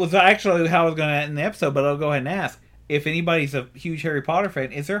 which was actually how I was going to end the episode. But I'll go ahead and ask if anybody's a huge Harry Potter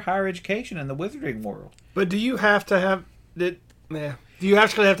fan. Is there higher education in the Wizarding world? But do you have to have that? Yeah. Do you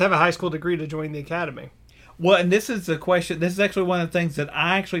actually have to have a high school degree to join the academy? Well, and this is the question. This is actually one of the things that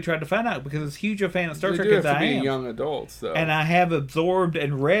I actually tried to find out because as huge a fan of Star They Trek do as have to I be am, young adults, though. and I have absorbed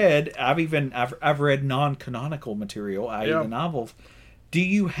and read. I've read non-canonical material, i.e., Yeah. the novels. Do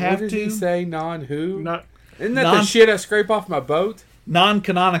you have what did to? he say? Non-who? Not Isn't that the shit I scrape off my boat?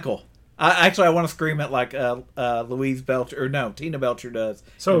 Non-canonical. I want to scream it like Louise Belcher, or no, Tina Belcher does.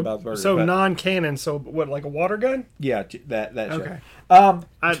 So, Bob's Burgers, so but- non-canon. So what, like a water gun? Yeah, that show. Okay. Um,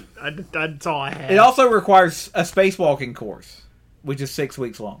 That's all I had. it also requires a spacewalking course, which is 6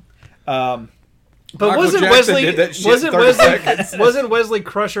 weeks long. But Michael wasn't Jackson Wesley did that shit in 30 seconds. wasn't Wesley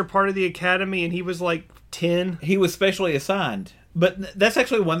Crusher part of the academy, and he was like 10? He was specially assigned. But that's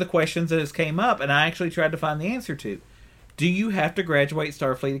actually one of the questions that has came up, and I actually tried to find the answer to. Do you have to graduate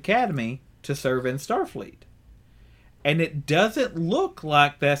Starfleet Academy to serve in Starfleet? And it doesn't look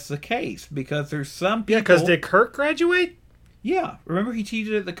like that's the case, because there's some people... Yeah, because did Kirk graduate? Yeah. Remember, he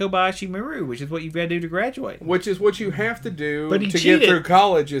cheated at the Kobayashi Maru, which is what you've got to do to graduate. Which is what you have to do But he to cheated. get through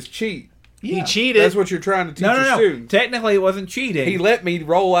college is cheat. Yeah. He cheated. That's what you're trying to teach your No. students. Technically, it wasn't cheating. He let me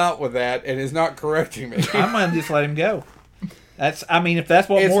roll out with that and is not correcting me. I'm going to just let him go. If that's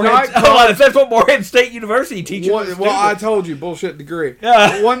what It's Morehead... not Hold on, if that's what Morehead State University teaches... Well, I told you, bullshit degree.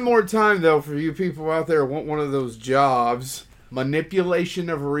 Yeah. One more time, though, for you people out there who want one of those jobs, manipulation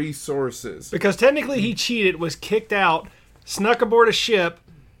of resources. Because technically he cheated, was kicked out, snuck aboard a ship,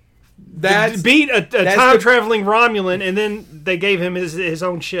 That's beat a that's time-traveling Romulan, and then they gave him his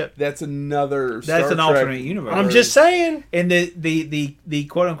own ship. that's another. That's Star an Trek. alternate universe. I'm just saying. In the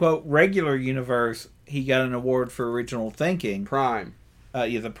quote-unquote regular universe, he got an award for original thinking. Prime.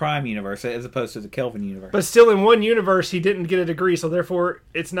 The Prime universe, as opposed to the Kelvin universe. But still, in one universe, he didn't get a degree, so therefore,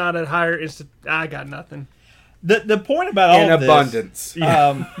 it's not a higher... I got nothing. The point about all In of this... abundance.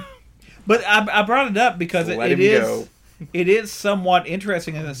 But I brought it up because Let it him is... go. It is somewhat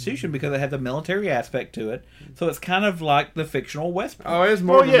interesting as an institution because it has a military aspect to it. So it's kind of like the fictional West Point. Oh, it's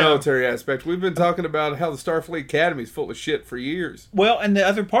more Oh, of a yeah. military aspect. We've been talking about how the Starfleet Academy is full of shit for years. Well, and the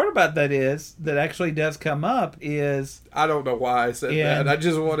other part about that is, that actually does come up is... I don't know why I said Yeah. that. I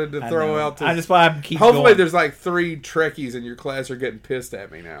just wanted to I throw know. out this. I just why I keep Hopefully going. there's like 3 Trekkies in your class are getting pissed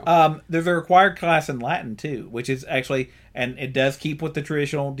at me now. There's a required class in Latin too, which is actually, and it does keep with the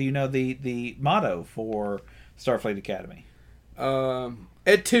traditional. Do you know the motto for Starfleet Academy?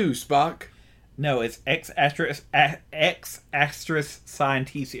 Et tu, Spock. No, it's ex asterisk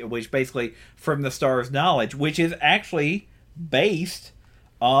scientifica, which basically from the stars knowledge, which is actually based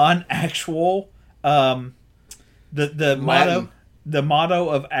on actual the motto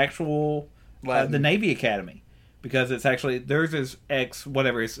of actual Latin. the Navy Academy, because it's actually theirs is ex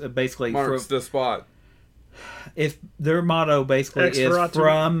whatever, it's basically Marks from, the spot. if their motto basically Ex is Veratu.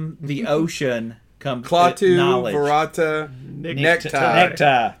 from the ocean comes Klaatu, knowledge. Verata, Necktie.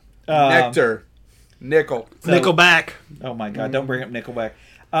 Nectar. Nectar, Nickel. So- Nickelback. Oh my god, don't bring up Nickelback.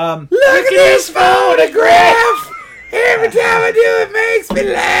 Look at this photograph! Every time I do it makes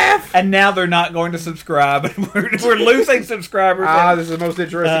me laugh! And now they're not going to subscribe. We're losing subscribers. This is the most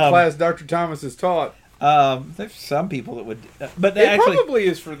interesting class Dr. Thomas has taught. There's some people that would, but It actually, probably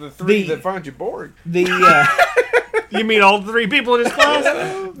is for the 3 the- that find you bored. the You mean all 3 people in his class?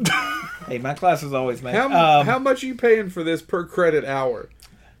 hey, my class is always made. How much are you paying for this per credit hour?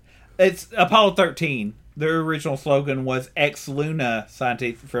 It's Apollo 13. Their original slogan was "Ex Luna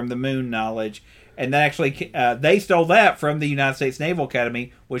Scientific," from the moon knowledge, and that actually they stole that from the United States Naval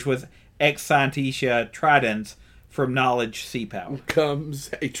Academy, which was "Ex Scientia Tridens," from knowledge sea power.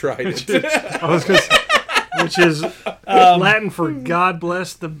 Comes a trident. I was gonna say, which is Latin for God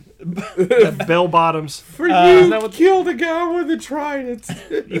bless the bell bottoms. For you that what- killed a guy with a trident.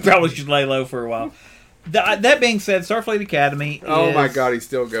 You probably should lay low for a while. That being said, Starfleet Academy. Oh my is- god, he's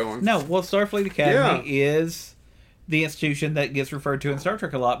still going. No, well, Starfleet Academy is the institution that gets referred to in Star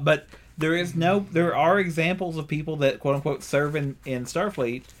Trek a lot, but there are examples of people that quote unquote serve in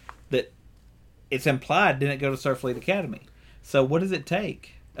Starfleet that it's implied didn't go to Starfleet Academy. So what does it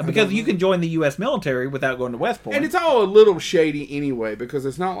take? Because you can join the U.S. military without going to West Point. And it's all a little shady anyway, because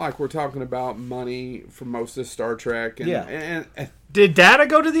it's not like we're talking about money for most of Star Trek. And, Yeah. and Did Data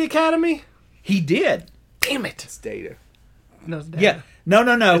go to the academy? He did. Damn it. it's data. No, it's Data. Yeah. No.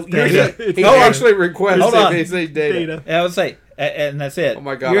 You're Data. saying- He Hold on. actually requested Hold on. he say data. Data. I would say, and that's it. Oh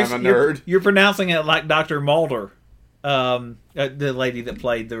my God, I'm a nerd. You're pronouncing it like Dr. Mulder, the lady that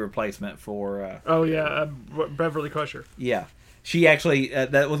played the replacement for. Oh, yeah. Beverly Crusher. Yeah, she actually.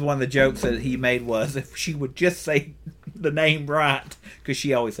 That was one of the jokes that he made, was if she would just say the name right, because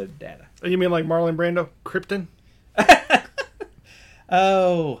she always said Data. Oh, you mean like Marlon Brando? Krypton?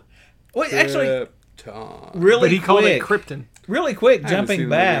 Oh, wait, actually, Krypton. really But he called it quick, Krypton. really quick, I haven't seen jumping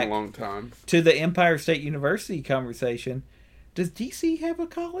the movie in back a long time. to the Empire State University conversation. Does DC have a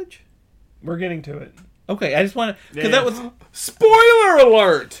college? We're getting to it. Okay, I just want to, because Yeah. that was Spoiler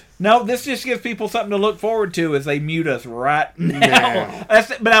alert! no. This just gives people something to look forward to as they mute us right now. Yeah.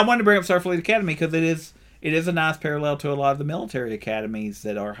 But I wanted to bring up Starfleet Academy because it is a nice parallel to a lot of the military academies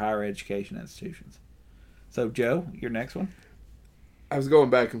that are higher education institutions. So, Joe, your next one? I was going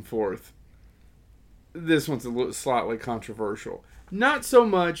back and forth. This one's a little slightly controversial. Not so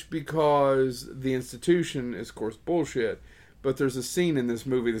much because the institution is, of course, bullshit, but there's a scene in this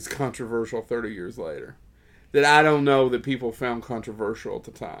movie that's controversial 30 years later that I don't know that people found controversial at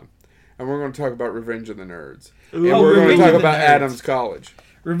the time. And we're going to talk about Revenge of the Nerds. And we're going to talk about Adams College.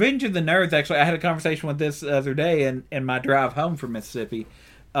 Revenge of the Nerds, actually, I had a conversation with this the other day in my drive home from Mississippi.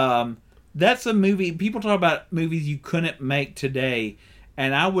 That's a movie, people talk about movies you couldn't make today,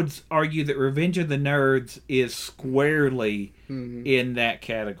 and I would argue that Revenge of the Nerds is squarely in that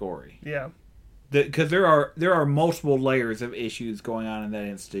category. Yeah. Because there are multiple layers of issues going on in that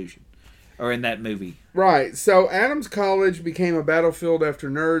institution, or in that movie. Right. So Adams College became a battlefield after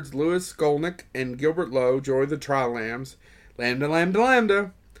nerds Louis Skolnick and Gilbert Lowe joined the Tri-Lambs, Lambda, Lambda,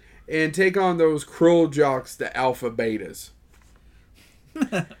 Lambda, and take on those cruel jocks, the Alpha Betas.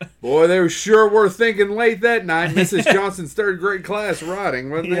 Boy, they sure were thinking late that night. Mrs. Johnson's third grade class writing,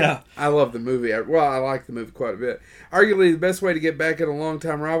 wasn't they? Yeah. I love the movie. Well, I like the movie quite a bit. Arguably, the best way to get back at a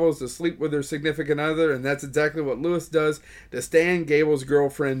longtime rival is to sleep with their significant other, and that's exactly what Louis does to Stan Gable's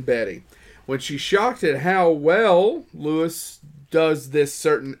girlfriend, Betty. When she's shocked at how well Louis does this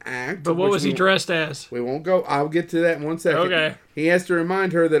certain act. But what was he dressed as? We won't go. I'll get to that in 1 second. Okay. He has to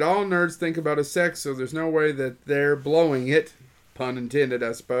remind her that all nerds think about is sex, so there's no way that they're blowing it, pun intended,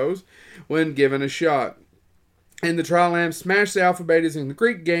 I suppose, when given a shot. And the Tri-Lambs smashed the Alpha Betas in the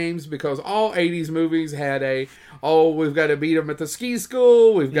Greek games because all 80s movies had we've got to beat them at the ski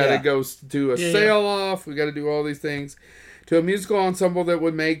school, we've got to go do a sail-off, we've got to do all these things, to a musical ensemble that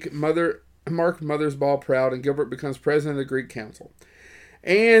would make Mark Mothersbaugh proud, and Gilbert becomes president of the Greek Council.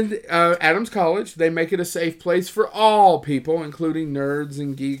 And Adams College, they make it a safe place for all people, including nerds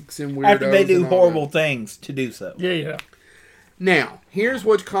and geeks and weirdos. After they do horrible things to do so. Yeah. Now, here's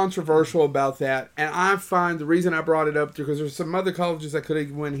what's controversial about that, and I find the reason I brought it up, because there's some other colleges that could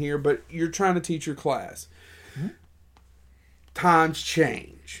have went here, but you're trying to teach your class. Mm-hmm. Times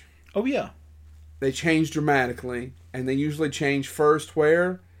change. Oh, yeah. They change dramatically, and they usually change first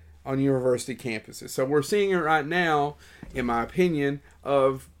where? On university campuses. So we're seeing it right now, in my opinion,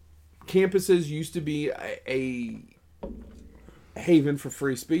 of campuses used to be a haven for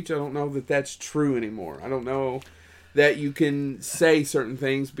free speech. I don't know that that's true anymore. I don't know that you can say certain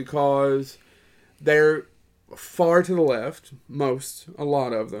things because they're far to the left, a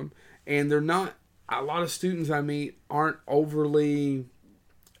lot of them, and they're not, a lot of students I meet aren't overly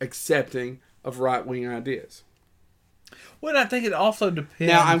accepting of right-wing ideas. Well, I think it also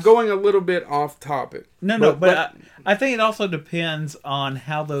depends. Now, I'm going a little bit off topic. But I think it also depends on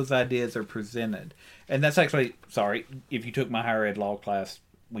how those ideas are presented. And that's actually, if you took my higher ed law class,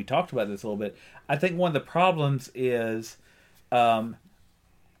 we talked about this a little bit. I think one of the problems is there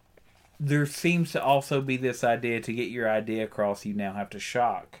seems to also be this idea to get your idea across, you now have to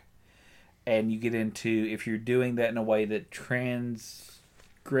shock. And you get into, if you're doing that in a way that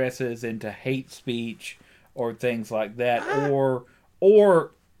transgresses into hate speech or things like that,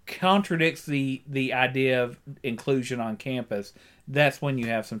 or contradicts the idea of inclusion on campus, that's when you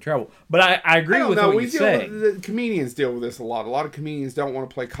have some trouble. But I agree with what you're saying. The comedians deal with this a lot. A lot of comedians don't want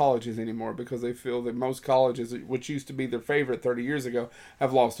to play colleges anymore because they feel that most colleges, which used to be their favorite 30 years ago,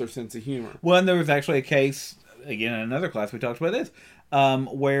 have lost their sense of humor. Well, and there was actually a case, again, in another class we talked about this,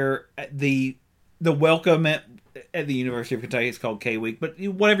 where the welcome at the University of Kentucky, it's called K-Week, but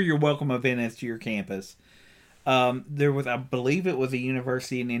whatever your welcome event is to your campus, there was, I believe it was a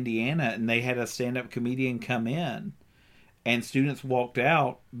university in Indiana, and they had a stand-up comedian come in, and students walked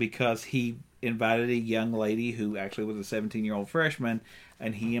out because he invited a young lady who actually was a 17-year-old freshman,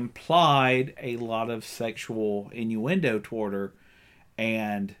 and he implied a lot of sexual innuendo toward her,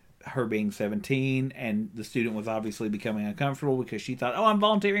 and her being 17, and the student was obviously becoming uncomfortable because she thought, I'm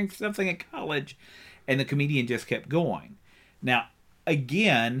volunteering for something at college, and the comedian just kept going. Now,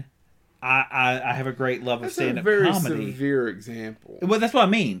 again, I have a great love of stand-up comedy. That's a very severe example. Well, that's what I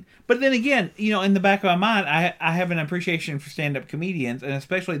mean. But then again, in the back of my mind, I have an appreciation for stand-up comedians, and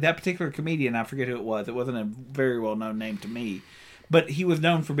especially that particular comedian, I forget who it was. It wasn't a very well-known name to me. But he was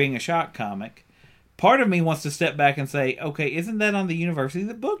known for being a shock comic. Part of me wants to step back and say, okay, isn't that on the university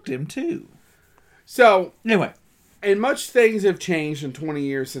that booked him, too? So, anyway. And much things have changed in 20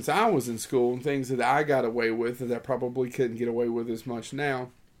 years since I was in school, and things that I got away with that I probably couldn't get away with as much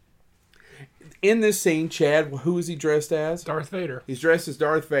now. In this scene, Chad, who is he dressed as? Darth Vader. He's dressed as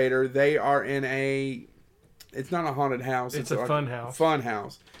Darth Vader. They are in it's not a haunted house. It's a fun house. Fun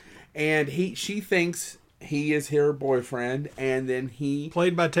house. And she thinks he is her boyfriend, and then he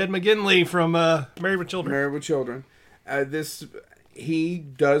Played by Ted McGinley from Married with Children. Married with Children. He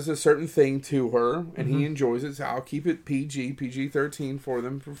does a certain thing to her, and he enjoys it. So I'll keep it PG-13 for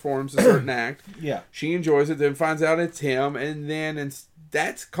them. Performs a certain act. Yeah. She enjoys it, then finds out it's him, and then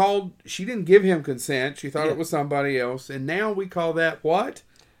that's called. She didn't give him consent. She thought it was somebody else, and now we call that what?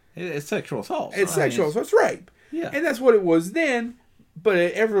 It's sexual assault. It's sexual assault. It's rape. Yeah. And that's what it was then. But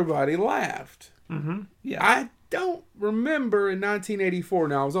everybody laughed. Mm-hmm. Yeah. I don't remember in 1984.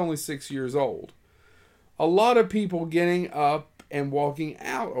 Now I was only 6 years old. A lot of people getting up and walking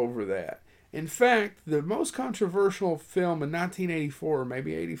out over that. In fact, the most controversial film in 1984, or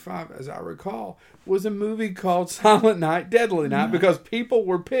maybe 85, as I recall, was a movie called Silent Night, Deadly Night, because people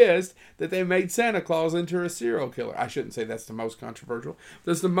were pissed that they made Santa Claus into a serial killer. I shouldn't say that's the most controversial.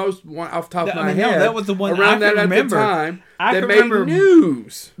 That's the most one off the top of my head. No, that was the one around I that can remember. At the time I that can made remember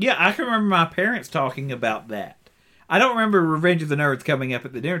news. Yeah, I can remember my parents talking about that. I don't remember Revenge of the Nerds coming up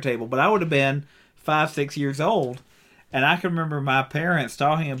at the dinner table, but I would have been 5, 6 years old. And I can remember my parents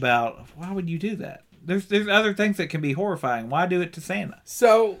talking about, why would you do that? There's other things that can be horrifying. Why do it to Santa?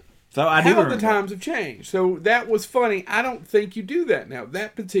 So I do how remember. the times have changed. So that was funny. I don't think you do that now.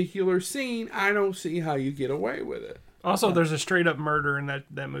 That particular scene, I don't see how you get away with it. Also, there's a straight up murder in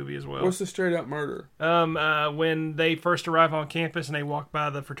that movie as well. What's the straight up murder? When they first arrive on campus and they walk by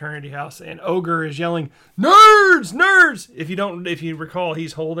the fraternity house, and Ogre is yelling, "Nerds, nerds!" If you recall,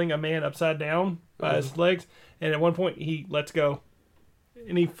 he's holding a man upside down by his legs, and at one point he lets go,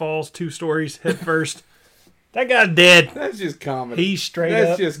 and he falls 2 stories head first. That guy's dead. That's just comedy. He's straight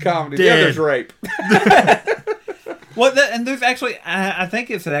That's up just comedy. dead. The other's rape. Well, and there's actually, I think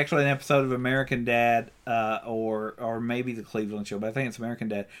it's actually an episode of American Dad, or maybe the Cleveland Show, but I think it's American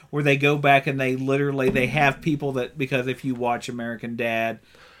Dad, where they go back and they have people that, because if you watch American Dad,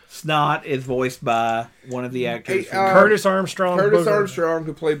 Snot is voiced by one of the actors. Curtis Armstrong. Curtis Booger. Armstrong,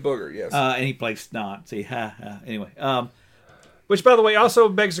 who played Booger, yes. And he plays Snot. See, anyway. Which, by the way, also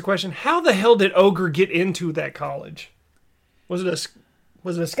begs the question: how the hell did Ogre get into that college? Was it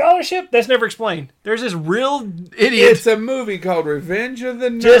a scholarship? That's never explained. There's this real idiot. It's a movie called Revenge of the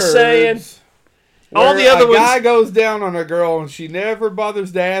Nerds. Just saying. All the other a guy ones, goes down on a girl and she never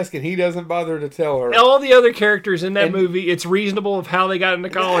bothers to ask, and he doesn't bother to tell her. all the other characters in that movie, it's reasonable of how they got into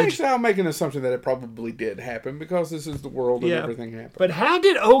college. Actually, I'll make an assumption that it probably did happen because this is the world and everything happened. But how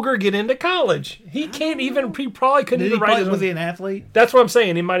did Ogre get into college? He can't even. He probably couldn't even write his own. Was he an athlete? That's what I'm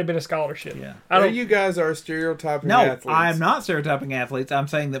saying. He might have been a scholarship. Yeah. You guys are stereotyping No, athletes. I'm not stereotyping athletes. I'm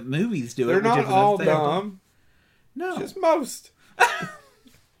saying that movies do it. They're not which is all a- dumb. No. Just most.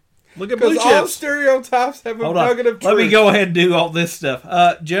 Look at Blue Because all Chips. stereotypes have a Hold on. nugget of truth. Let me go ahead and do all this stuff.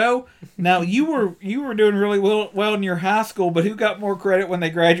 Joe, now you were doing really well in your high school, but who got more credit when they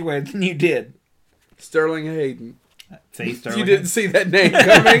graduated than you did? Sterling Hayden. See, Sterling. You didn't see that name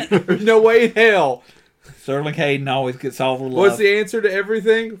coming? There's no way in hell. Sterling Hayden always gets all the love. What's the answer to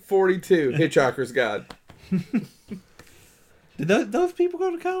everything? 42. Hitchhiker's Guide. Did those people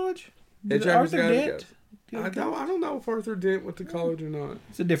go to college? Did Hitchhiker's Arthur Guide. Dent? I don't know if Arthur Dent went to college or not.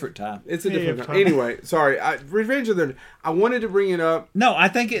 It's a different time. It's a Yeah, different yeah, time. Anyway, sorry. Revenge of the... I wanted to bring it up No, I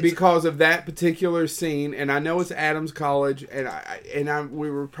think it's because of that particular scene, and I know it's Adams College, we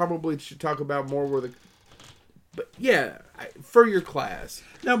were probably should talk about more where the... But yeah, for your class.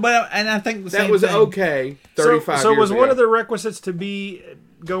 no, but and I think the That same was thing. okay 35 So years was ago. one of the requisites to be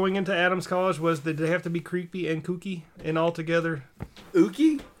going into Adams College was that they have to be creepy and kooky and all together?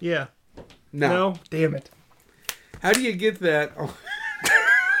 Ookie? Yeah. No. No? Damn it. How do you get that?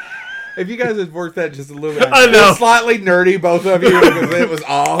 If you guys had worked that just a little bit, I know. It's slightly nerdy, both of you, because it was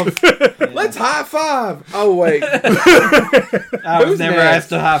off. Let's high five. Oh wait, I was Who's never next? asked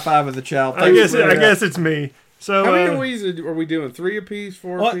to high five as a child. I guess right. it's me. So how many are we doing? 3 apiece,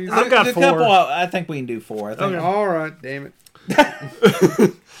 4 Well, apiece? I've got the 4. couple. I think we can do 4. I think. Okay. All right, damn it.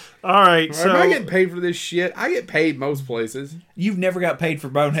 all right. Am I So getting paid for this shit? I get paid most places. You've never got paid for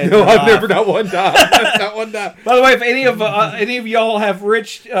Bonehead. No, in your I've life. never done one time. Not one time. By the way, if any of y'all have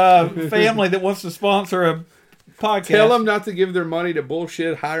rich family that wants to sponsor a podcast, Tell them not to give their money to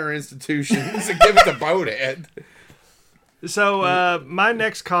bullshit higher institutions and give it to Bonehead. So my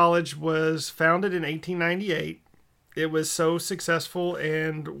next college was founded in 1898. It was so successful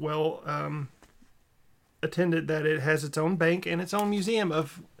and well attended that it has its own bank and its own museum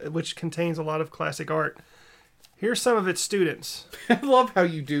which contains a lot of classic art. Here's some of its students: I love how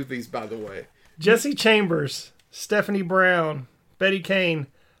you do these, by the way. Jesse Chambers, Stephanie Brown, Betty Kane,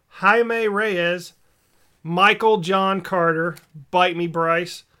 Jaime Reyes, Michael John Carter, Bite Me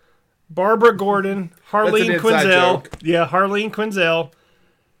Bryce, Barbara Gordon, Harleen inside Quinzel. joke. Yeah, Harleen Quinzel.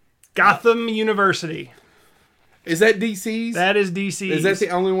 Gotham University. Is that DC's? That is DC. Is that the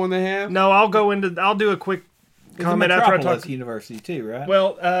only one they have? No, I'll do a quick It's comment after I Metropolis talk. University too, right?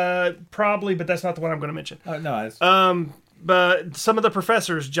 Well, probably, but that's not the one I'm going to mention. Oh no, But some of the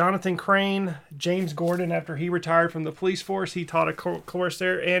professors, Jonathan Crane, James Gordon, after he retired from the police force, he taught a course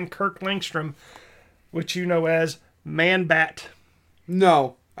there, and Kirk Langstrom, which you know as Man Bat.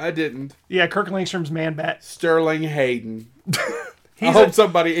 No, I didn't. Yeah, Kirk Langstrom's Man Bat. Sterling Hayden. I hope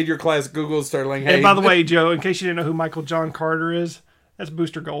somebody in your class Googles Sterling Hayden. And by the way, Joe, in case you didn't know who Michael John Carter is, that's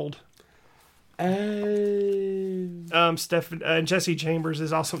Booster Gold. Jesse Chambers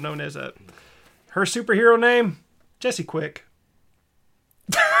is also known as her superhero name, Jessie Quick.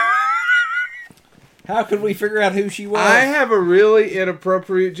 how could we figure out who she was? I have a really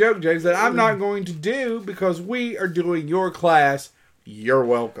inappropriate joke, James, that I'm not going to do because we are doing your class. You're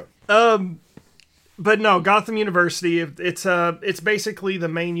welcome. But no, Gotham University. It's basically the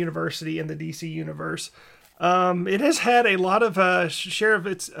main university in the DC universe. It has had a lot of share of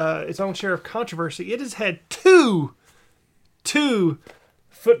its own share of controversy. It has had two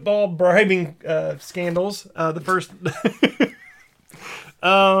football bribing scandals. The first.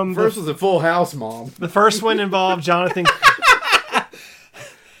 First was a Full House mom. The first one involved Jonathan.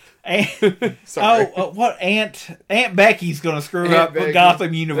 Sorry. What Aunt Becky's going to screw Aunt up Becky.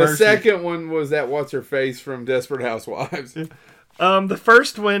 Gotham University? The second one was that what's her face from Desperate Housewives. The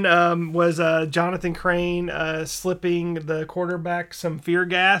first one was Jonathan Crane slipping the quarterback some fear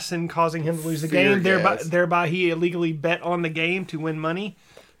gas and causing him to lose the Fear game. gas. Thereby, he illegally bet on the game to win money,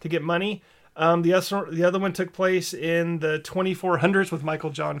 to get money. The other one took place in the 2400s with Michael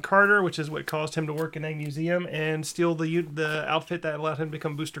John Carter, which is what caused him to work in a museum and steal the outfit that allowed him to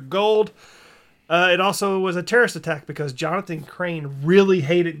become Booster Gold. It also was a terrorist attack because Jonathan Crane really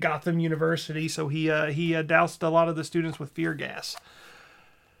hated Gotham University, so he doused a lot of the students with fear gas.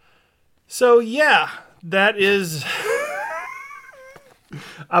 So yeah, that is.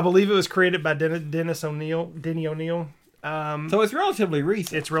 I believe it was created by Denny O'Neil. So it's relatively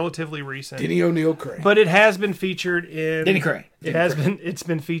recent. It's relatively recent, Denny O'Neil Crane. but it has been featured in Denny Crane. It's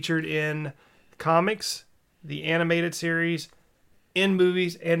been featured in comics, the animated series, in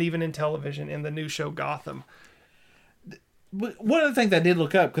movies, and even in television in the new show Gotham. One of the things I did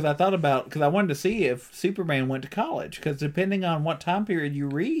look up because I wanted to see if Superman went to college, because depending on what time period you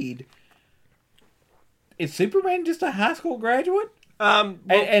read, is Superman just a high school graduate?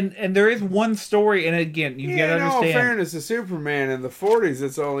 And there is one story, and again, you've got to in all understand. fairness to Superman in the 40s,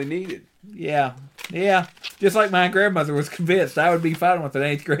 that's all he needed. Yeah. Just like my grandmother was convinced I would be fine with an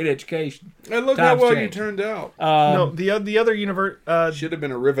 8th grade education. And look how Times well change. you turned out. No, the other universe Should have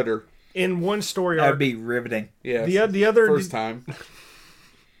been a riveter. in one story That would arc. be riveting. Yeah. The other first time.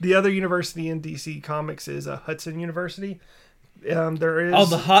 The other university in DC Comics is Hudson University. There is Oh,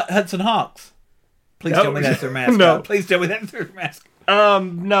 the Hudson Hawks. Please No. tell me that's their mascot. No. Please tell me that's their mascot.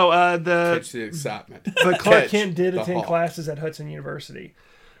 the Catch the excitement. but Clark Catch Kent did the attend hawk. classes at Hudson University.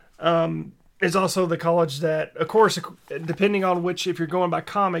 It's also the college that, of course, depending on which, if you're going by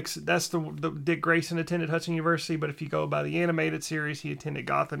comics, that's the Dick Grayson attended Hudson University. But if you go by the animated series, he attended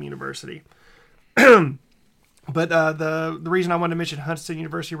Gotham University. But the reason I wanted to mention Hudson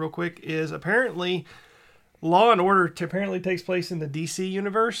University real quick is apparently Law and Order apparently takes place in the DC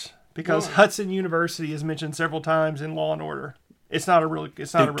universe because Why? Hudson University is mentioned several times in Law and Order. It's not a real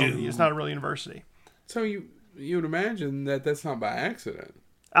university. So you would imagine that that's not by accident.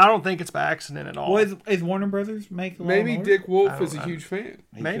 I don't think it's by accident at all. Well, is Warner Brothers make Law Maybe and Order? Dick Wolf is a huge fan.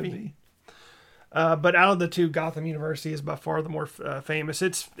 He maybe. could be. But out of the two, Gotham University is by far the more famous.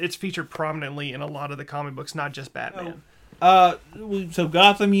 It's featured prominently in a lot of the comic books, not just Batman. So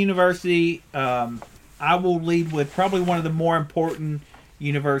Gotham University, I will lead with probably one of the more important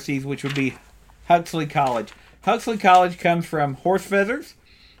universities, which would be Huxley College. Huxley College comes from Horse Feathers.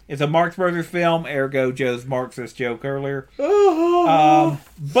 It's a Marx Brothers film, ergo Joe's Marxist joke earlier.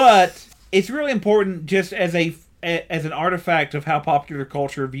 But it's really important just as an artifact of how popular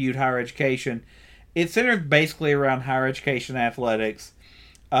culture viewed higher education. It centers basically around higher education athletics.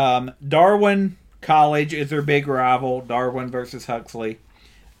 Darwin College is their big rival, Darwin versus Huxley.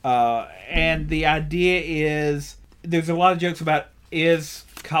 And the idea is, there's a lot of jokes about, is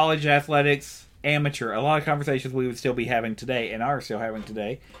college athletics amateur? A lot of conversations we would still be having today, and are still having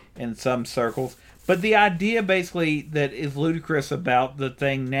today, in some circles. But the idea basically that is ludicrous about the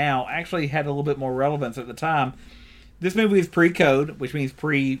thing now actually had a little bit more relevance at the time. This movie is pre-code, which means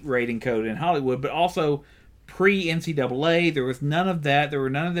pre-rating code in Hollywood, but also pre-NCAA. There was none of that. There were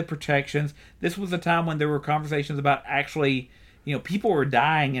none of the protections. This was a time when there were conversations about actually, people were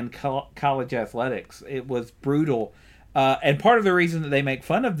dying in college athletics. It was brutal. And part of the reason that they make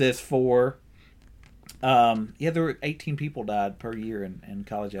fun of this for There were 18 people died per year in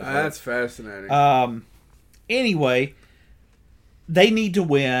college That's athletics. fascinating. Anyway, they need to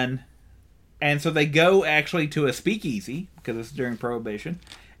win, and so they go actually to a speakeasy, because it's during Prohibition,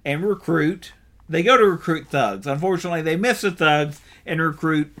 and recruit. They go to recruit thugs. Unfortunately, they miss the thugs and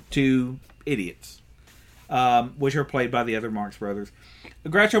recruit two idiots, which are played by the other Marx brothers.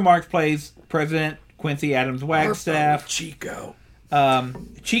 Groucho Marx plays President Quincy Adams Wagstaff. Chico.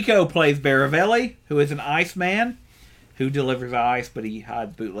 Chico plays Baravelli, who is an iceman who delivers ice, but he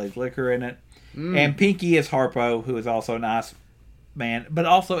hides bootleg liquor in it. And Pinky is Harpo, who is also an ice man, but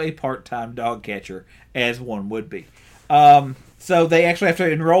also a part-time dog catcher, as one would be. So they actually have to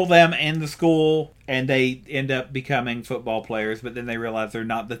enroll them in the school, and they end up becoming football players, but then they realize they're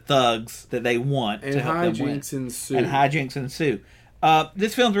not the thugs that they want And to help them win. hijinks ensue. And hijinks ensue.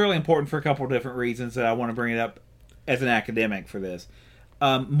 This film's really important for a couple of different reasons that I want to bring it up as an academic for this.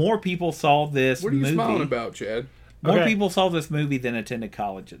 More people saw this What are you movie. smiling about, Chad? More Okay. people saw this movie than attended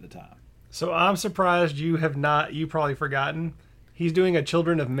college at the time. So I'm surprised you have not. You probably forgotten. He's doing a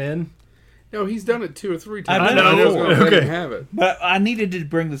Children of Men. No, he's done it 2 or 3 I times. know. I was going to let Okay. him have it. But I needed to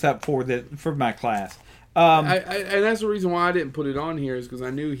bring this up for my class. And that's the reason why I didn't put it on here is because I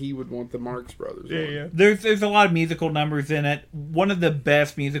knew he would want the Marx Brothers one. There's a lot of musical numbers in it. One of the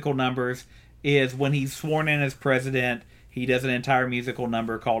best musical numbers is when he's sworn in as president. He does an entire musical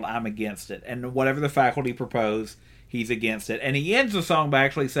number called "I'm Against It," and whatever the faculty propose, he's against it. And he ends the song by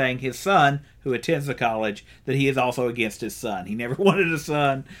actually saying his son, who attends the college, that he is also against his son. He never wanted a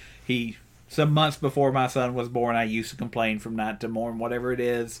son. Some months before my son was born, I used to complain from night to morn, whatever it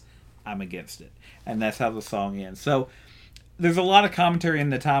is, I'm against it. And that's how the song ends. So there's a lot of commentary in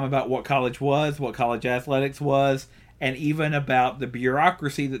the time about what college was, what college athletics was, and even about the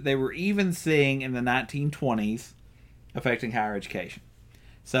bureaucracy that they were even seeing in the 1920s affecting higher education.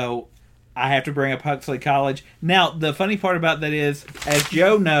 So I have to bring up Huxley College. Now, the funny part about that is, as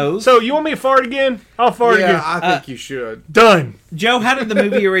Joe knows... So you want me to fart again? I'll fart Yeah, again. I think you should. Done. Joe, how did the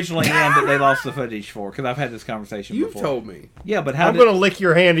movie originally end that they lost the footage for? Because I've had this conversation You've before. told me. Yeah, but how I'm did... going to lick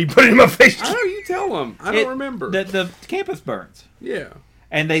your hand. You put it in my face. I know you tell them. I don't remember. The campus burns. Yeah.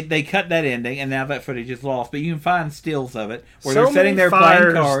 And they cut that ending, and now that footage is lost. But you can find stills of it where So they're sitting many there playing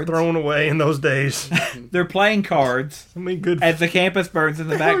fires cards. thrown away in those days. They're playing cards So many good. as the campus burns in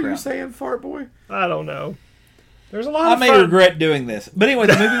the What the hell are you background. saying, fart boy? I don't know. There's a lot I of may fun. regret doing this. But anyway,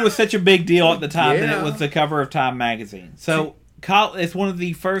 the movie was such a big deal at the time that Yeah. it was the cover of Time magazine. So it's one of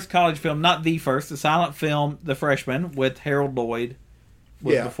the first college film, not the first, the silent film, The Freshman, with Harold Lloyd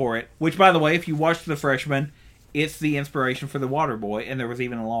was Yeah. before it. Which, by the way, if you watch The Freshman, it's the inspiration for The Waterboy, and there was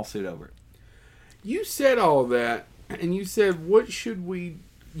even a lawsuit over it. You said all that, and you said, "What should we?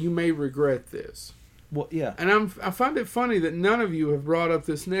 You may regret this." Well, yeah. And I find it funny that none of you have brought up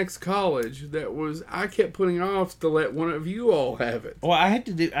this next college that was I kept putting off to let one of you all have it. Well, I have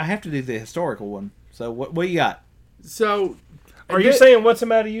to do the historical one. So what you got? So, Are you saying what's the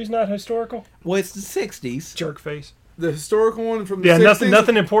matter? You's not historical? Well, it's the 60s. Jerk face. the historical one from the Yeah, 60s?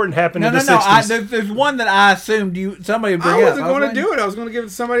 nothing important happened No, in no, the no. 60s. There's one that I assumed somebody would bring I up. wasn't going to do it. I was going to give it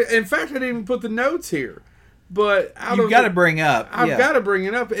to somebody. In fact, I didn't even put the notes here. But You've got to bring up. I've got to bring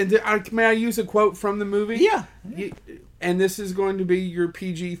it up. And may I use a quote from the movie? Yeah. And this is going to be your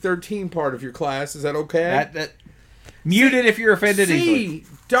PG-13 part of your class. Is that okay? That mute it if you're offended easily.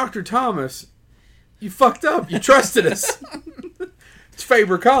 Dr. Thomas, you fucked up. You trusted us. It's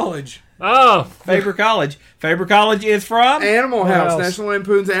Faber College. Oh, Faber College. Faber College is from Animal What House. else? National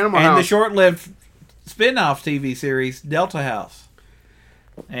Lampoon's Animal and House. the short-lived spin-off TV series Delta House.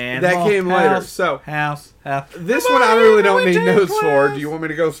 And That came later. So House. this one I really don't need notes for. Do you want me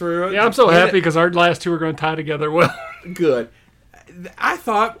to go through it? Yeah, I'm so happy because our last two are going to tie together well. Good.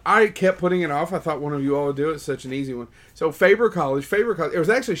 I kept putting it off. I thought one of you all would do it. It's such an easy one. So Faber College. It was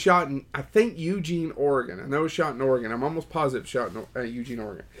actually shot in, I think, Eugene, Oregon. I know it was shot in Oregon. I'm almost positive shot in Eugene,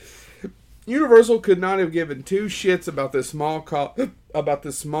 Oregon. Universal could not have given two shits about this small movie.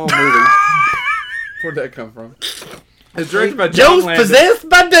 Where'd that come from? It's directed by John Joe's Landis. possessed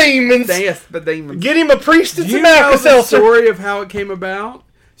by demons. Yes, the demons. Get him a priest and Do some you know the Alka-Seltzer. story of how it came about?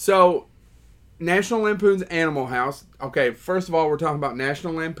 So, National Lampoon's Animal House. Okay, first of all, we're talking about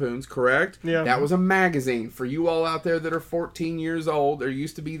National Lampoon's, correct? Yeah. That was a magazine. For you all out there that are 14 years old, there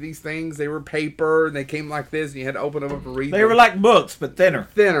used to be these things. They were paper, and they came like this, and you had to open them up and read They them. were like books, but thinner.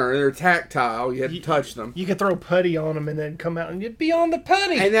 Thinner. They're tactile. You had to touch them. You could throw putty on them and then come out and you'd be on the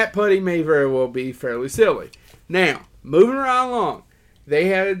putty. And that putty may very well be fairly silly. Now, moving right along, they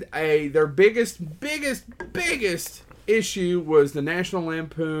had their biggest issue was the National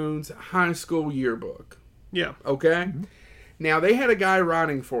Lampoon's high school yearbook. Yeah. Okay? Now, they had a guy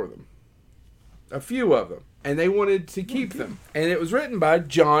writing for them. a few of them, and they wanted to keep them. And it was written by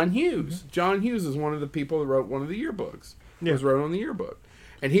John Hughes. John Hughes is one of the people that wrote one of the yearbooks. Yeah. Was wrote on the yearbook,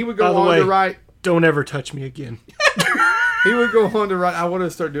 and he would go By the on way, to write. Don't ever touch me again. He would go on to write. I want to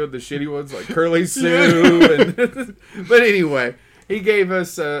start doing the shitty ones like Curly Sue. And, but anyway, he gave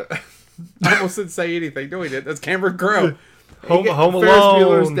us. I almost didn't say anything. No, he didn't. That's Cameron Crowe. Home Ferris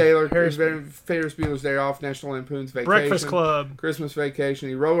Alone. Ferris Bueller's Day Off, National Lampoon's Vacation, Breakfast Club. Christmas Vacation.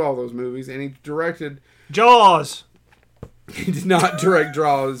 He wrote all those movies, and he directed. Jaws. He did not direct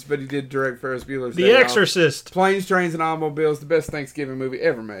Jaws, but he did direct Ferris Bueller's The Day Off. Exorcist. Planes, Trains, and Automobiles, the best Thanksgiving movie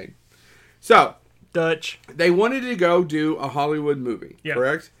ever made. So, Dutch. they wanted to go do a Hollywood movie, Yeah.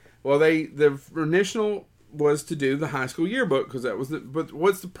 correct? Well, the initial was to do the high school yearbook because that was the. But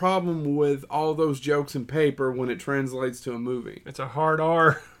what's the problem with all those jokes in paper when it translates to a movie? It's a hard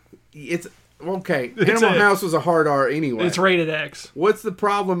R. It's okay. It's Animal a- House was a hard R anyway. It's rated X. What's the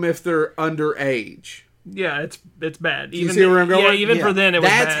problem if they're underage? Yeah, it's bad. You see where I'm going? Yeah, even for then it was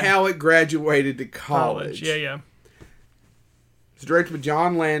That's bad. how it graduated to college. Yeah. It's directed by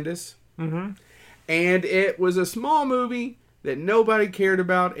John Landis. Mm-hmm. And it was a small movie that nobody cared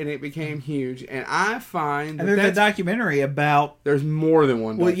about, and it became huge. And I find that And there's a documentary about. there's more than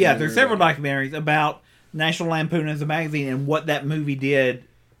one. Well, yeah, there's several documentary documentaries about National Lampoon as a magazine and what that movie did.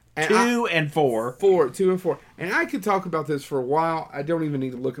 And 2 and 4. 2 and 4. And I could talk about this for a while. I don't even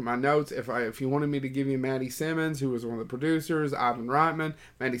need to look at my notes. If you wanted me to give you Maddie Simmons, who was one of the producers, Ivan Reitman.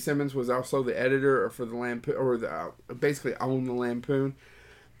 Maddie Simmons was also the editor for the Lampoon, or basically owned the Lampoon.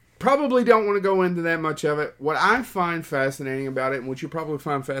 Probably don't want to go into that much of it. What I find fascinating about it, and what you probably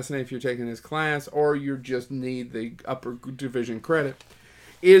find fascinating if you're taking this class, or you just need the upper division credit,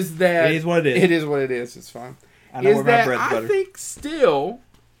 is that It is what it is. It is what it is. It's fine. I know is where my that bread's I butter. think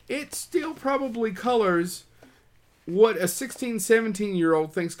it still probably colors what a 16,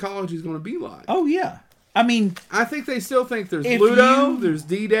 17-year-old thinks college is going to be like. Oh, yeah. I mean, I think they still think there's If Ludo, you- there's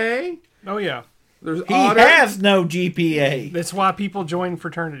D-Day, Oh yeah. there's he Otter, has no GPA. That's why people join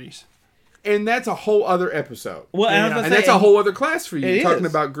fraternities. and that's a whole other episode. Well, and I was Yeah. gonna And say, that's a whole other class for you, It talking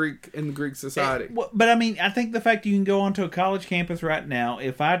is. about Greek and the Greek society. But I mean, I think the fact you can go onto a college campus right now,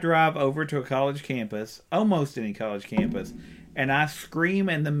 if I drive over to a college campus, almost any college campus, and I scream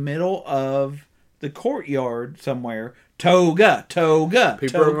in the middle of the courtyard somewhere, toga, toga,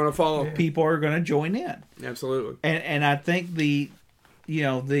 People are going to follow. people are going to join in. Absolutely. And I think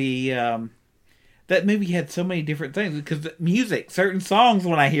that movie had so many different things because the music, certain songs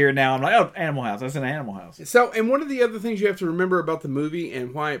when I hear it now, I'm like, oh, Animal House, that's an Animal House. So, and one of the other things you have to remember about the movie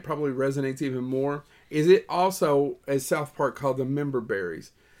and why it probably resonates even more is it also, as South Park called them, Member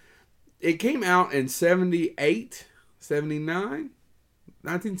Berries. It came out in 78, 79?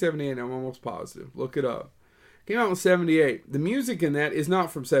 1978, I'm almost positive. Look it up. Came out in 78. The music in that is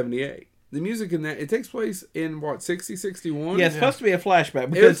not from 78. The music in that, it takes place in, 60, 61? Yeah, it's supposed to be a flashback.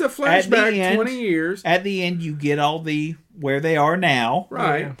 It's Because a at the flashback, end- 20 years. At the end, you get all the where they are now.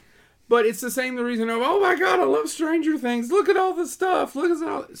 Right. Yeah. But it's the same reason of, oh my God, I love Stranger Things. Look at all the stuff. Look at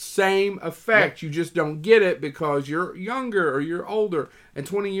all. Same effect. You just don't get it because you're younger or you're older. And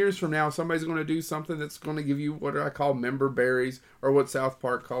 20 years from now, somebody's going to do something that's going to give you what I call member berries, or what South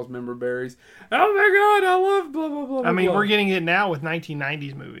Park calls member berries. Oh my God, I love blah, blah, blah, I mean, blah. we're getting it now with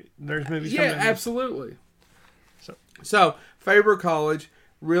 1990s movies. There's movies Yeah, coming. absolutely. So- So, Faber College,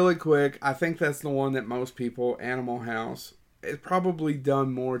 really quick. I think that's the one that most people, Animal House, it's probably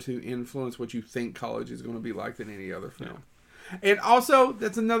done more to influence what you think college is going to be like than any other film. And also,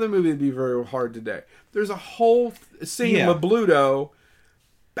 that's another movie that'd be very hard today. There's a whole scene Yeah. with Bluto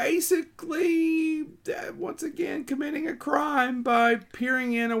basically, once again, committing a crime by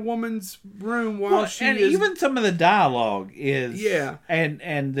peering in a woman's room while Well, she and is... even some of the dialogue is Yeah. and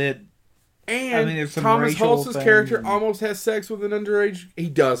that And I mean, there's some Thomas racial Hulse's things character and- almost has sex with an underage. He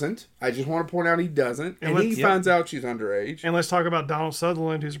doesn't. I just want to point out he doesn't. And he let's- finds out she's underage. And let's talk about Donald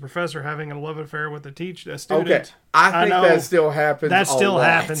Sutherland, who's a professor having a love affair with a student. Okay, I think know. that still happens. That still a lot.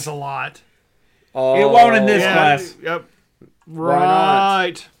 happens a lot. Oh, It won't in this class. Yep. Why not?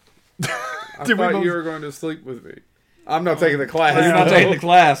 Right. I Did we thought both- you were going to sleep with me. I'm not taking the class. you're not taking the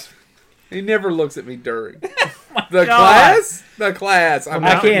class. He never looks at me during the God. class. The class. I'm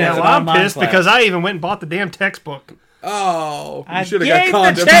I not. can't. Now, It's an I'm online pissed class. because I even went and bought the damn textbook. Oh, you I should gave have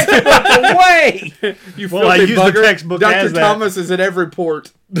got the condoms. textbook away. You Well, I filthy used the bugger. textbook Dr. as that. Thomas is at every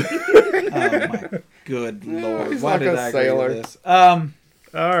port. Oh my good lord! he's Why like did a I agree sailor. with this? All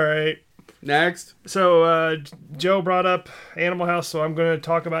right. Next. So Joe brought up Animal House, so I'm going to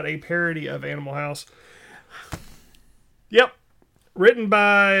talk about a parody of Animal House. Yep. Written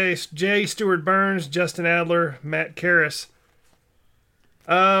by J. Stewart Burns, Justin Adler, Matt Karras.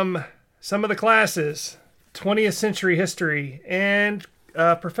 Some of the classes, 20th century history, and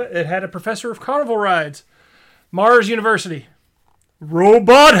it had a professor of carnival rides. Mars University.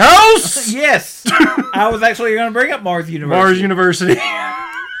 Robot House! Yes! I was actually going to bring up Mars University. Mars University.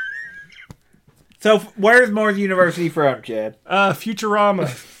 So, where's Mars University from, Chad? Futurama.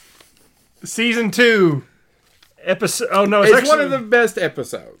 Season 2. Episode. Oh, no, It's actually one of the best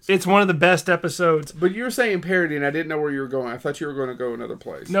episodes. It's one of the best episodes. But you were saying parody, and I didn't know where you were going. I thought you were going to go another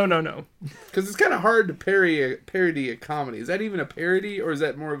place. No. Because it's kind of hard to parody a comedy. Is that even a parody, or is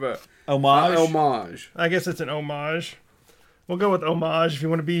that more of a Homage? homage? I guess it's an homage. We'll go with homage if you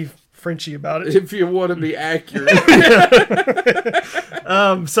want to be Frenchy about it. If you want to be accurate.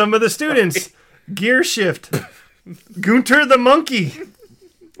 Some of the students. Gear Shift. Gunter the Monkey.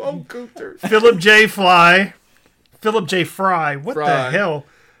 Oh, Gunther. Philip J. Fry. What Fry. the hell?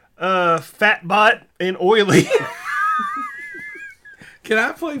 Fatbot and Oily. Can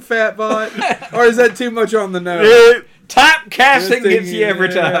I play Fatbot? Or is that too much on the nose? Typecasting gets you every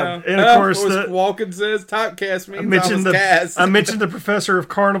time. And of course, Walken says typecast means I mentioned the professor of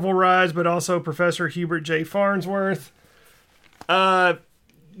carnival rides, but also Professor Hubert J. Farnsworth.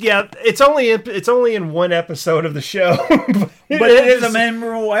 Yeah, it's only in one episode of the show, but it is a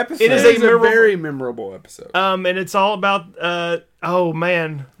memorable episode. It is a very memorable episode. And it's all about they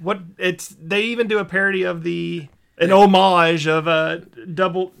even do a parody of an homage of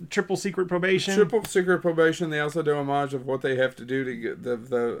triple secret probation. Triple secret probation. They also do homage of what they have to do to get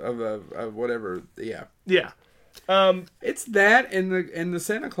the whatever. Yeah. Yeah. It's that and the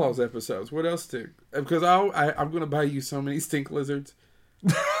Santa Claus episodes. What else do? Because I'm going to buy you so many stink lizards.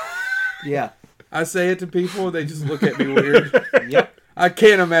 Yeah. I say it to people, they just look at me weird. Yep. I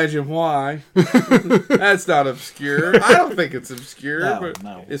can't imagine why. That's not obscure. I don't think it's obscure, but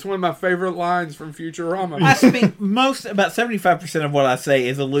it's one of my favorite lines from Futurama. I speak about 75% of what I say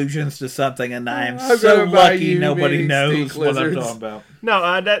is allusions to something, and I am so lucky nobody knows what I'm talking about. No,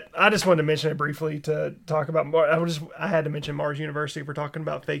 I just wanted to mention it briefly to talk about. I had to mention Mars University if we're talking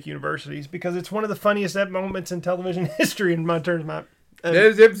about fake universities because it's one of the funniest moments in television history. In my terms,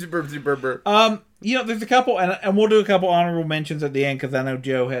 there's a couple, and we'll do a couple honorable mentions at the end because I know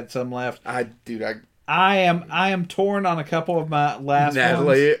Joe had some left. I am torn on a couple of my last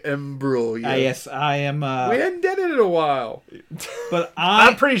Natalie ones. Imbruglia. Yes, I am. We hadn't done it in a while, but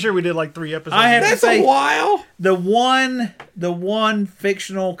I'm pretty sure we did like 3 episodes. That's a while. The one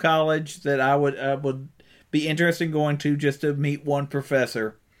fictional college that I would be interested in going to just to meet one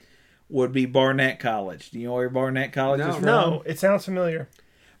professor would be Barnett College. Do you know where Barnett College is from? No, it sounds familiar.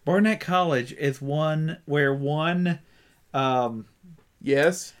 Barnett College is one where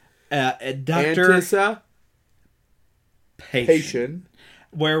yes, a doctor patient,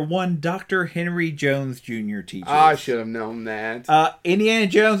 where one Dr. Henry Jones Jr. teaches. I should have known that. Indiana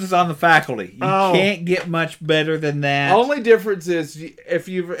Jones is on the faculty. You can't get much better than that. Only difference is if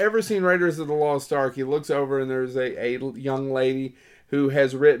you've ever seen Raiders of the Lost Ark, he looks over and there's a young lady who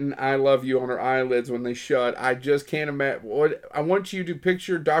has written "I love you" on her eyelids when they shut. I just can't imagine. I want you to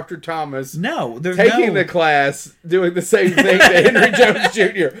picture Dr. Thomas taking the class, doing the same thing to Henry Jones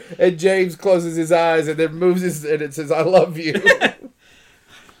Jr. And James closes his eyes and then moves his, and it says, "I love you."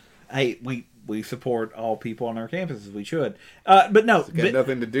 Hey, we support all people on our campuses. We should. But no. It's got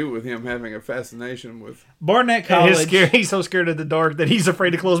nothing to do with him having a fascination with Barnett College. He's so scared of the dark that he's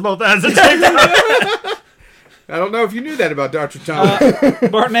afraid to close both eyes at the same time. I don't know if you knew that about Dr. Thomas.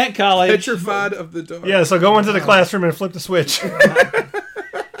 Barnett College. Petrified of the dark. Yeah, so go into the classroom and flip the switch.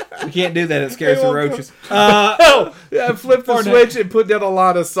 We can't do that. It scares the roaches. Flip the switch and put down a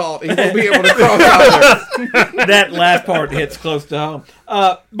lot of salt. He won't be able to cross out. That last part hits close to home.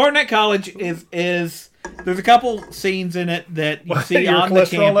 Barnett College is there's a couple scenes in it that you see on the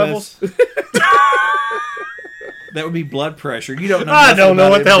campus. That would be blood pressure. You don't know. I don't know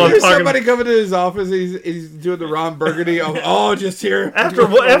what the hell I'm There's talking somebody coming to his office. He's doing the Ron Burgundy. Just here. After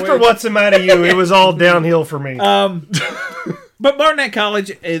What's the Matter You, it was all downhill for me. But Barnett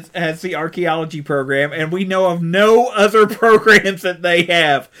College has the archaeology program, and we know of no other programs that they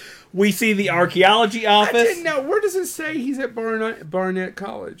have. We see the archaeology office. I didn't know. Where does it say he's at Barnett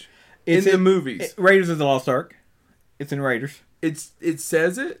College? It's in the movies. Raiders of the Lost Ark. It's in Raiders. It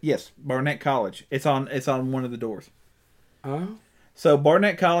says it? Yes, Barnett College. It's on one of the doors. Oh. So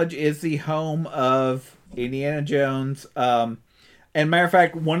Barnett College is the home of Indiana Jones. And matter of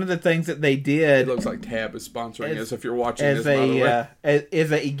fact, one of the things that they did... It looks like Tab is sponsoring us if you're watching this, by the way.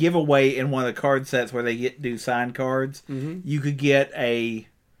 Is a giveaway in one of the card sets where they do signed cards. Mm-hmm. You could get a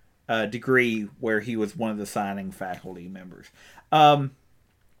degree where he was one of the signing faculty members.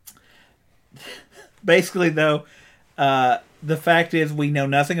 Basically, though... The fact is, we know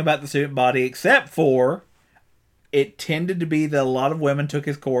nothing about the student body except for it tended to be that a lot of women took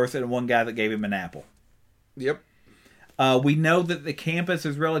his course and one guy that gave him an apple. Yep. We know that the campus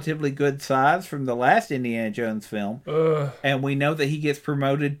is relatively good size from the last Indiana Jones film. And we know that he gets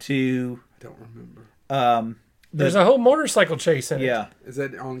promoted to... I don't remember. There's a whole motorcycle chase in it. Yeah. Is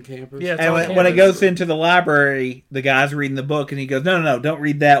that on campus? Yeah, it's And on when it campus. goes into the library, the guy's reading the book, and he goes, no, don't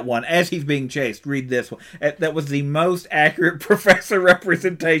read that one. As he's being chased, read this one. That was the most accurate professor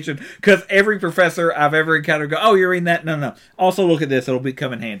representation, because every professor I've ever encountered go, oh, you're reading that? No. Also look at this. It'll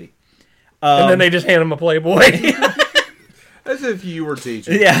come in handy. And then they just hand him a Playboy. As if you were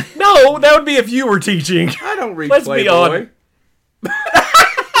teaching. Yeah. No, that would be if you were teaching. I don't read Let's be Playboy.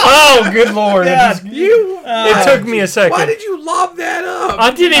 Oh, good lord. Yeah. It took me a second. Why did you lob that up?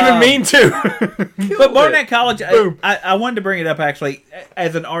 I didn't even mean to. But Barnett College, Boom. I wanted to bring it up actually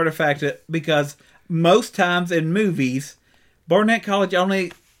as an artifact because most times in movies, Barnett College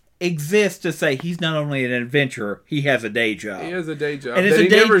only exists to say he's not only an adventurer, he has a day job. He has a day job And it's that a he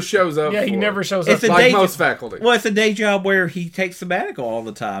day- never shows up Yeah, for. he never shows up. It's a Like day most faculty. Well, it's a day job where he takes sabbatical all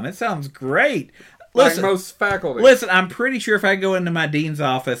the time. It sounds great. Like Listen, most faculty. Listen, I'm pretty sure if I go into my dean's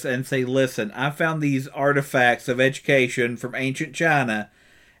office and say, listen, I found these artifacts of education from ancient China,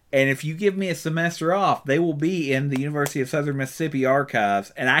 and if you give me a semester off, they will be in the University of Southern Mississippi archives,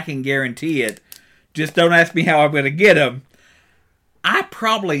 and I can guarantee it. Just don't ask me how I'm going to get them. I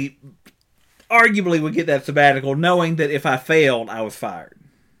probably, arguably, would get that sabbatical knowing that if I failed, I was fired.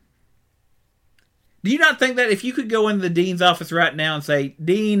 Do you not think that if you could go into the dean's office right now and say,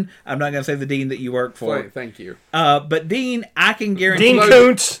 Dean, I'm not going to say the dean that you work for, Wait, thank you. but Dean, I can guarantee... Dean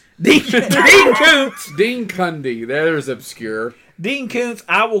Koontz. Dean Koontz! Dean Cundy. There's obscure. Dean Koontz,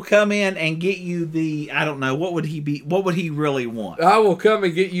 I will come in and get you the... I don't know, what would he be? What would he really want? I will come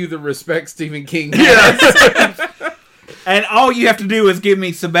and get you the respect Stephen King. And all you have to do is give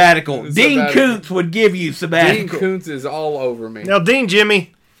me sabbatical. Dean Sabbatical. Koontz would give you Dean sabbatical. Koontz is all over me. Now, Dean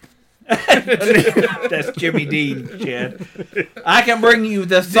Jimmy. That's Jimmy Dean, Chad. I can bring you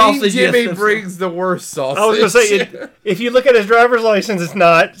the Dean sausage. Jimmy brings the worst sausage. I was going to say, if you look at his driver's license, it's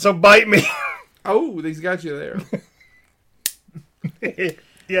not. So bite me. Oh, he's got you there.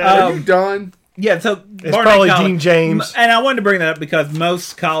 Yeah. Are you done? Yeah, so It's probably Dean James. And I wanted to bring that up because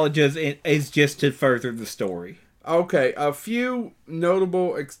most colleges is just to further the story. Okay, a few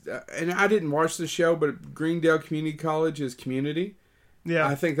notable, and I didn't watch the show, but Greendale Community College is Community. Yeah.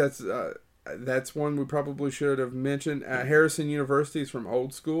 I think that's one we probably should have mentioned. Harrison University is from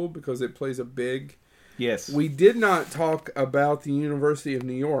old school because it plays a big... Yes. We did not talk about the University of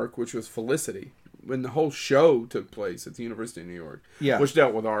New York, which was Felicity, when the whole show took place at the University of New York, Yeah. which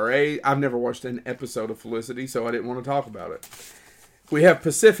dealt with RA. I've never watched an episode of Felicity, so I didn't want to talk about it. We have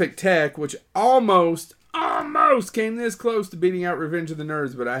Pacific Tech, which almost came this close to beating out Revenge of the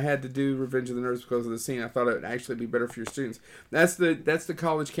Nerds, but I had to do Revenge of the Nerds because of the scene. I thought it would actually be better for your students. That's the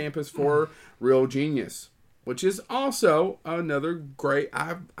college campus for Real Genius, which is also another great...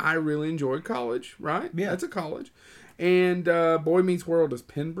 I really enjoyed college, right? Yeah. That's a college. And Boy Meets World is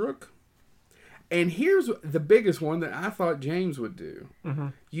Pembroke. And here's the biggest one that I thought James would do.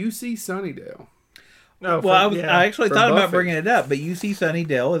 UC Sunnydale. No, Well, for- I actually for thought about Buffy. bringing it up, but UC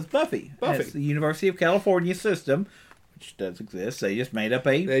Sunnydale is Buffy. Buffy. It's the University of California system, which does exist. They just made up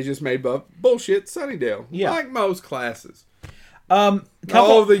a... They just made bullshit Sunnydale. Yeah. Like most classes. couple,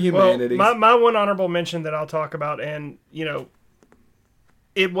 All the Well, humanities. my one honorable mention that I'll talk about, and, you know,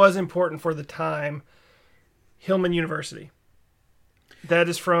 it was important for the time, Hillman University. That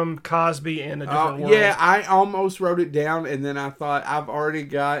is from Cosby in a different world. Yeah, I almost wrote it down, and then I thought, I've already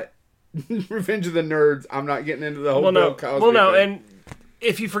got Revenge of the Nerds. I'm not getting into the whole Bill Cosby thing. and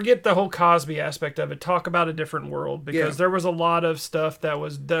if you forget the whole Cosby aspect of it, talk about a different world, because Yeah. there was a lot of stuff that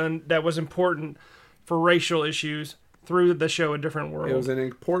was done that was important for racial issues through the show A Different World. It was an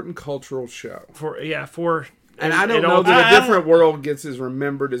important cultural show. And I don't it know all- that I- A Different World gets as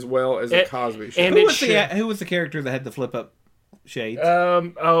remembered as well as a It- Cosby show. and who it was should- who was the character that had the flip up shades?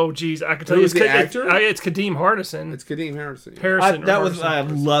 oh geez, I can tell Who you was the actor? It's Kadeem Hardison. It's Kadeem Harrison. Harrison. that or was I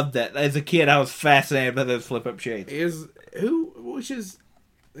Hardison. loved that as a kid. I was fascinated by those flip up shades.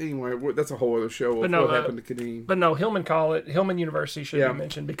 Anyway, that's a whole other show of But no, what happened to Kadeem. But no, Hillman University should Yeah. be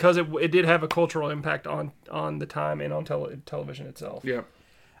mentioned because it did have a cultural impact on the time and on television itself. Yeah.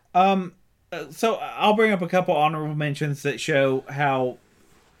 So I'll bring up a couple honorable mentions that show how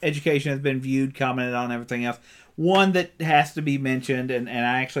education has been viewed, commented on, everything else. One that has to be mentioned, and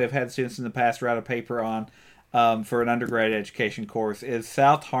I actually have had students in the past write a paper on for an undergrad education course, is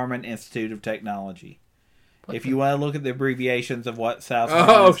South Harmon Institute of Technology. If you want to look at the abbreviations of what South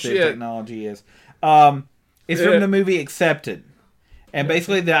Harmon Institute of Technology is. It's from the movie Accepted. And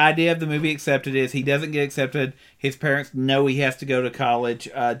basically the idea of the movie Accepted is he doesn't get accepted. His parents know he has to go to college.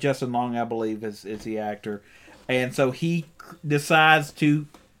 Justin Long, I believe, is the actor. And so he decides to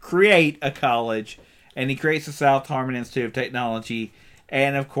create a college, and he creates the South Harmon Institute of Technology.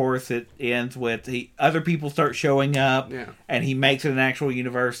 And, of course, it ends with other people start showing up, and he makes it an actual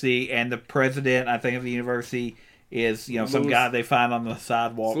university. And the president, I think, of the university is, some guy they find on the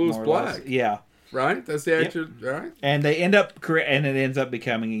sidewalk. Lewis Black. Yeah. Right? That's the actor, right? And they end up, and it ends up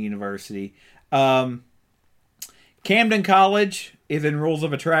becoming a university. Camden College is in Rules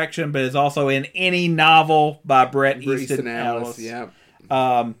of Attraction, but is also in any novel by Bret Easton Ellis. Yeah.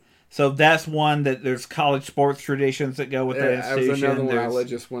 So that's one that there's college sports traditions that go with that institution. That was another one I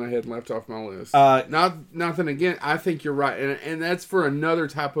just went ahead and left off my list. Nothing again. I think you're right, and that's for another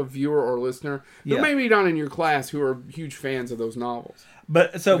type of viewer or listener who maybe not in your class who are huge fans of those novels.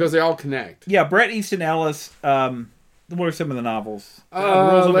 Because they all connect. Yeah, Bret Easton Ellis. What are some of the novels?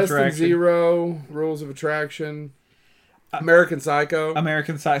 Rules of Attraction. Than Zero, Rules of Attraction. American Psycho.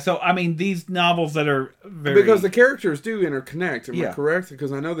 So, I mean, these novels that are very... Because the characters do interconnect, am I correct?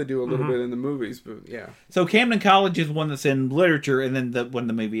 Because I know they do a little bit in the movies, but yeah. So, Camden College is one that's in literature, and then one of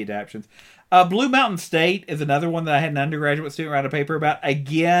the movie adaptations. Blue Mountain State is another one that I had an undergraduate student write a paper about.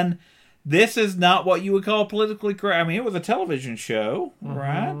 Again, this is not what you would call politically correct. I mean, it was a television show,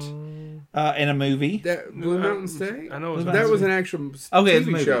 right? And a movie. Blue Mountain State? I know it was that was an actual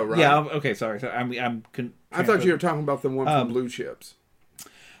TV show, right? Yeah, okay, sorry. So I thought you were talking about the one from Blue Chips.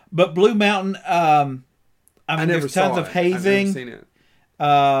 But Blue Mountain, there's tons of hazing. I've never seen it.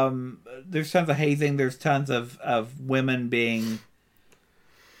 There's tons of hazing. There's tons of women being...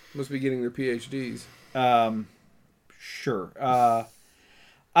 Must be getting their PhDs. Sure.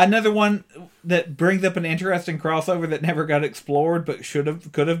 Another one that brings up an interesting crossover that never got explored but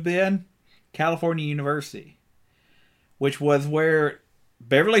could have been California University, which was where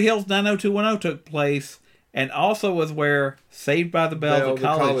Beverly Hills 90210 took place, and also was where Saved by the Bell, the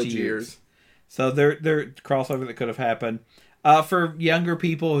college years. So they're crossover that could have happened. For younger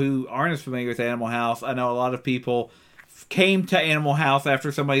people who aren't as familiar with Animal House, I know a lot of people came to Animal House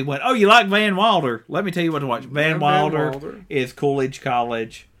after somebody went, "Oh, you like Van Wilder? Let me tell you what to watch." Van Wilder is Coolidge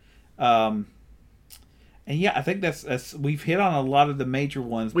College. And yeah, I think that's we've hit on a lot of the major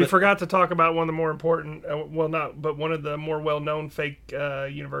ones. We forgot to talk about one of the more important, but one of the more well-known fake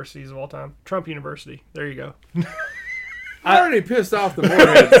universities of all time, Trump University. There you go. I already pissed off the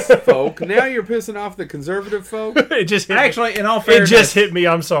Moorheads folk. Now you're pissing off the conservative folk. It just hit actually, me. In all fairness, it just hit me.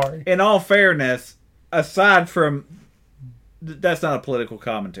 I'm sorry. In all fairness, aside from that's not a political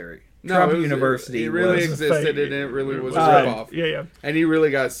commentary. Trump University it really existed, and it really was a ripoff. Yeah. And he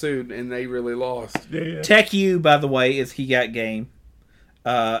really got sued, and they really lost. Yeah. Tech U, by the way, is He Got Game.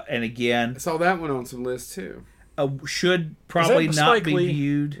 And again, I saw that one on some lists too. Should probably not be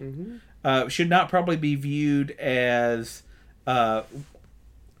viewed. Should not probably be viewed as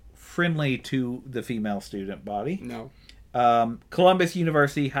friendly to the female student body. No. Columbus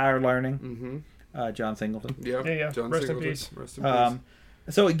University Higher Learning. John Singleton. Yeah. John Rest in peace. Rest in peace.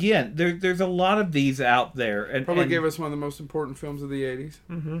 So again, there's a lot of these out there, and probably gave us one of the most important films of the '80s.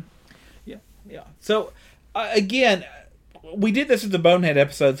 Mm-hmm. Yeah. So again, we did this as a Bonehead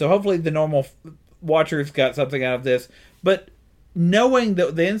episode, so hopefully the normal watchers got something out of this. But knowing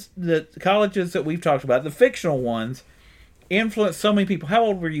that the colleges that we've talked about, the fictional ones, influenced so many people. How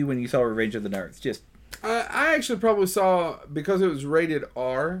old were you when you saw Revenge of the Nerds? I actually probably saw, because it was rated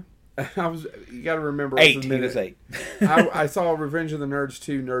R. You got to remember, 8. He was 8. I saw Revenge of the Nerds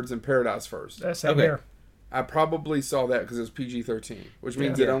 2, Nerds in Paradise first. That's okay. I probably saw that because it was PG-13, which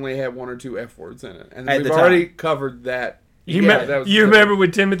means it only had 1 or 2 F words in it, and At we've already covered that. You remember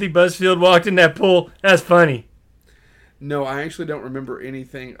when Timothy Busfield walked in that pool? That's funny. No, I actually don't remember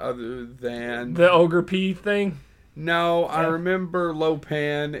anything other than the ogre pee thing. No, I remember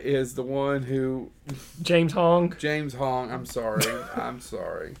Lopan is the one who James Hong. I'm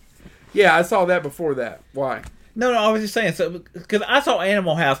sorry. Yeah, I saw that before that. Why? No, I was just saying, so because I saw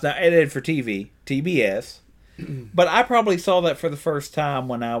Animal House now edited for TV, TBS, but I probably saw that for the first time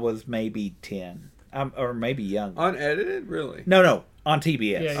when I was maybe 10, or maybe younger. Unedited, really? No, on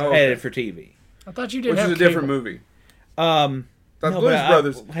TBS, edited for TV. I thought you did. Which is a different movie. Blues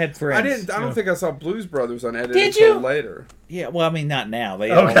Brothers. I had friends. I don't think I saw Blues Brothers unedited until later. Yeah, well, I mean, not now.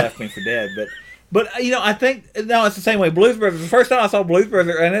 They all left me for dead, But I think it's the same way. Blues Brothers. The first time I saw Blues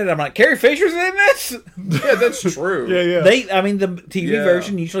Brothers in it, I'm like, Carrie Fisher's in this. Yeah, that's true. Yeah. The TV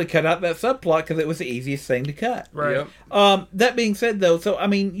version usually cut out that subplot because it was the easiest thing to cut. Right. Yep. That being said, though, so I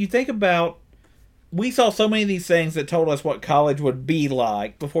mean, you think about we saw so many of these things that told us what college would be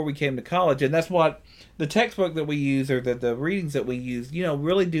like before we came to college, and that's what the textbook that we use or the readings that we use,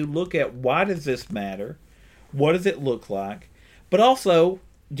 really do look at why does this matter, what does it look like, but also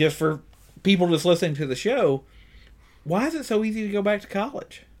just for people just listening to the show, why is it so easy to go back to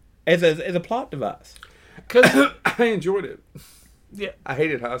college as a plot device? Because I enjoyed it. yeah. I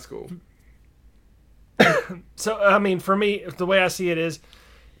hated high school. So I mean, for me, the way I see it is,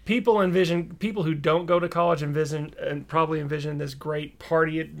 people who don't go to college probably envision this great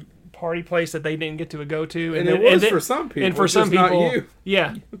party place that they didn't get to go to, And it was for some people, and for some just not people, you.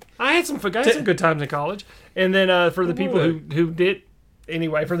 yeah, I had some good times in college, and then for the people who did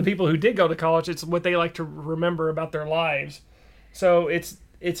anyway, for the people who did go to college, it's what they like to remember about their lives. So it's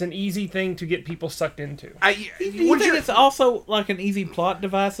an easy thing to get people sucked into. Do you think it's also like an easy plot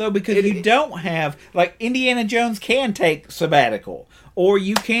device though? Because you don't have, like, Indiana Jones can take sabbatical, or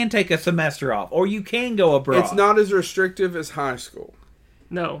you can take a semester off, or you can go abroad. It's not as restrictive as high school.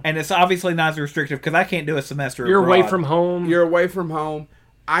 No, and it's obviously not as restrictive because I can't do a semester. You're abroad. away from home. You're away from home.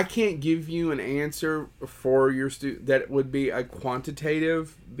 I can't give you an answer for your student that would be a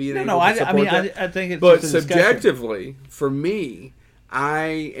quantitative. I think it's but just a discussion. subjectively, for me,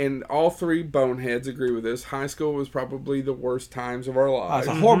 and all three boneheads agree with this. High school was probably the worst times of our lives.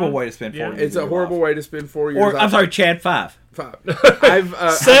 It's a horrible way to spend 4 years. It's a horrible way to spend 4 years. Or I'm sorry, Chad, 5. 5. I've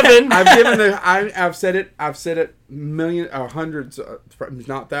 7. I've said it hundreds,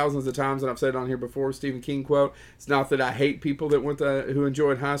 not thousands of times, and I've said it on here before. Stephen King quote: "It's not that I hate people that who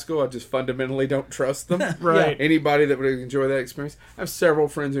enjoyed high school. I just fundamentally don't trust them." Right. Anybody that would enjoy that experience. I have several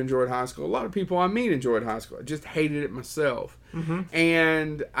friends who enjoyed high school. A lot of people I meet enjoyed high school. I just hated it myself. Mm-hmm.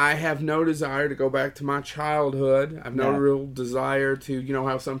 And I have no desire to go back to my childhood. I have no real desire to,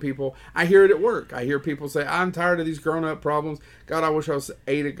 how some people, I hear it at work. I hear people say, I'm tired of these grown-up problems. God, I wish I was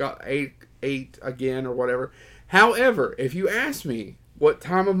eight again or whatever. However, if you ask me what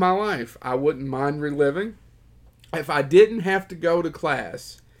time of my life I wouldn't mind reliving, if I didn't have to go to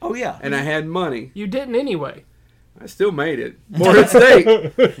class. Oh, yeah. And I had money. You didn't anyway. I still made it. Morehead State.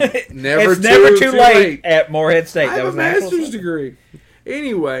 It's never too late at Morehead State. I have a master's degree.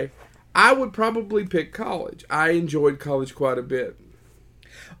 Anyway, I would probably pick college. I enjoyed college quite a bit.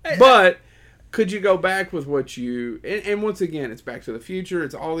 But could you go back with what you... And once again, it's Back to the Future.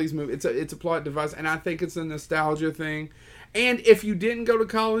 It's all these movies. It's a plot device. And I think it's a nostalgia thing. And if you didn't go to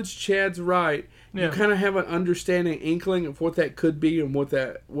college, Chad's right. Yeah. You kind of have an understanding, inkling of what that could be and what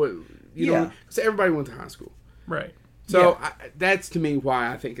know. Because everybody went to high school. Right. So that's to me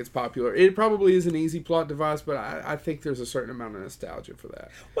why I think it's popular. It probably is an easy plot device, but I think there's a certain amount of nostalgia for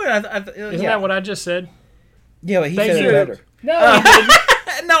that. Well, Isn't that what I just said? Yeah, but he said it better. No, he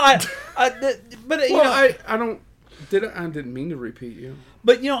didn't. No, I didn't mean to repeat you.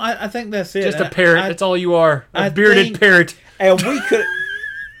 But I think that's it. Just a parrot. That's all you are. A bearded parrot. And we could.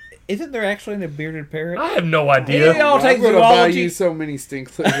 Isn't there actually a bearded parrot? I have no idea. I'm going to buy you so many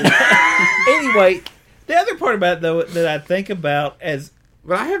stink livers. Anyway. The other part about it, though, that I think about as...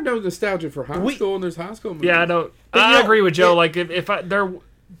 But I have no nostalgia for high school, and there's high school movies. Yeah, I don't... I agree with Joe. Their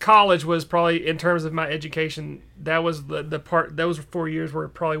college was probably, in terms of my education, that was the part... Those 4 years were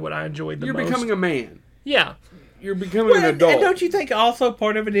probably what I enjoyed the most. You're becoming a man. Yeah. You're becoming an adult. And don't you think also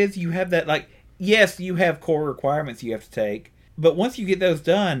part of it is you have that, yes, you have core requirements you have to take, but once you get those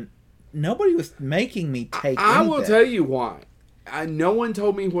done, nobody was making me take I will tell you why. No one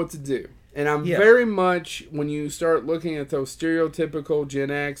told me what to do. And I'm very much, when you start looking at those stereotypical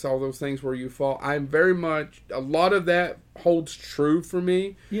Gen X, all those things where you fall, I'm very much, a lot of that holds true for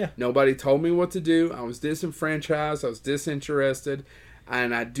me. Yeah. Nobody told me what to do. I was disenfranchised. I was disinterested.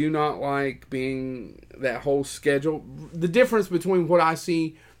 And I do not like being that whole schedule. The difference between what I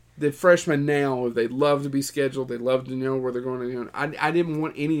see the freshmen now, they love to be scheduled. They love to know where they're going to go. I didn't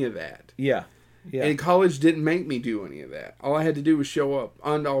want any of that. Yeah. Yeah. And college didn't make me do any of that. All I had to do was show up.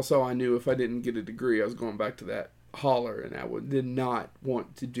 And also I knew if I didn't get a degree, I was going back to that holler, and I did not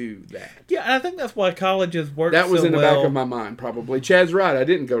want to do that. Yeah, and I think that's why colleges work That was so in the well. back of my mind, probably. Chad's right. I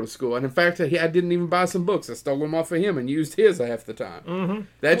didn't go to school. And in fact, I didn't even buy some books. I stole them off of him and used his half the time. Mm-hmm.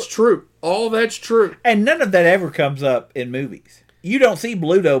 That's true. All that's true. And none of that ever comes up in movies. You don't see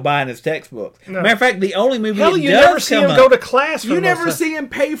Bluto buying his textbooks. No. Matter of fact, the only movie Hell, that you does never see him go to class. You never see him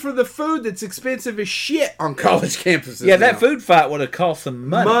pay for the food that's expensive as shit on college campuses. Yeah, that food fight would have cost some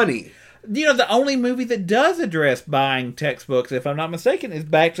money. You know, the only movie that does address buying textbooks, if I'm not mistaken, is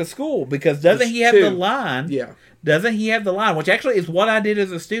Back to School. Because doesn't he have the line? Yeah. Doesn't he have the line? Which actually is what I did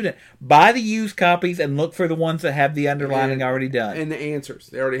as a student. Buy the used copies and look for the ones that have the underlining already done. And the answers.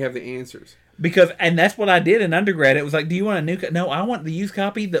 They already have the answers. And that's what I did in undergrad. It was like, do you want a new No, I want the used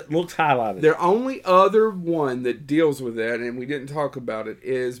copy that looks highlighted. The only other one that deals with that, and we didn't talk about it,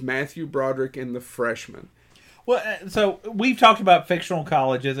 is Matthew Broderick in The Freshman. Well, so we've talked about fictional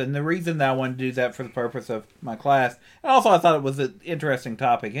colleges, and the reason that I wanted to do that for the purpose of my class, and also I thought it was an interesting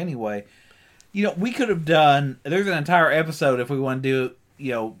topic anyway. We could have done, there's an entire episode if we want to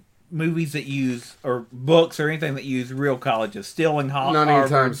do, movies that use, or books or anything that use real colleges. Stealing Harvard. Not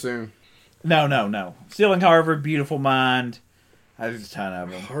anytime soon. No. Stealing Harvard, Beautiful Mind. There's a ton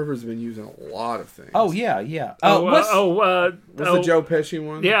of them. Harvard's been using a lot of things. Oh, yeah. What's the Joe Pesci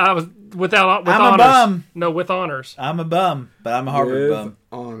one? Yeah, I was with I'm honors. a bum. No, with honors. I'm a bum, but I'm a Harvard With bum.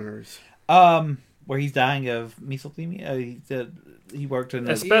 honors. Where he's dying of mesothelioma. He worked in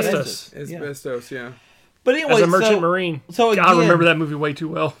Asbestos. Asbestos, yeah. But anyway, As a merchant marine. So again, I remember that movie way too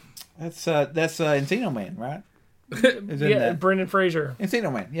well. That's Encino Man, right? Is in Yeah, that. Brendan Fraser.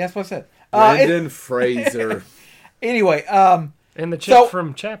 Encino Man. Yeah, that's what I said. Brendan Fraser. Anyway, And the chick So,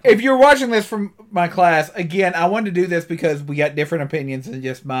 from Chaplin. if you're watching this from my class, again, I wanted to do this because we got different opinions than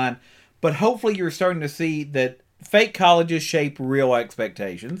just mine. But hopefully you're starting to see that fake colleges shape real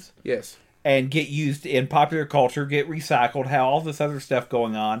expectations Yes. and get used in popular culture, get recycled, how all this other stuff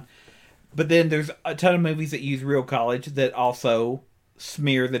going on. But then there's a ton of movies that use real college that also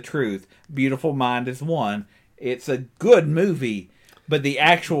smear the truth. Beautiful Mind is one. It's a good movie, but the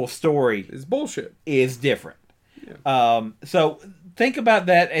actual story It's bullshit. is different. So think about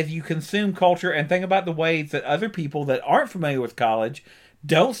that as you consume culture, and think about the ways that other people that aren't familiar with college,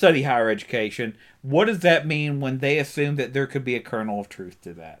 don't study higher education. What does that mean when they assume that there could be a kernel of truth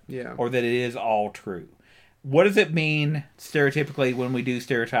to that? Yeah. Or that it is all true? What does it mean stereotypically when we do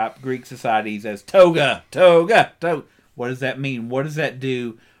stereotype Greek societies as toga? What does that mean? What does that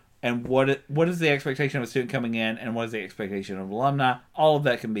do? And what is the expectation of a student coming in, and what is the expectation of alumni? All of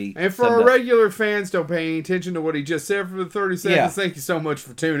that can be. And for our regular fans, don't pay any attention to what he just said for the 30 seconds. Yeah. Thank you so much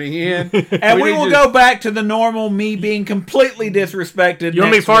for tuning in. And we will need go back to the normal me being completely disrespected. You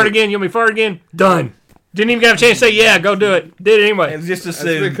want me to next fart week. again? You want me to fart again? Done. Didn't even get a chance to say, yeah, go do it. Did it It anyway. was just That's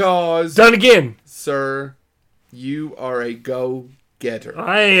assumed. because, Done again. sir, you are a go-getter.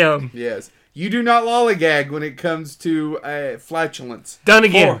 I am. Yes. You do not lollygag when it comes to flatulence. Done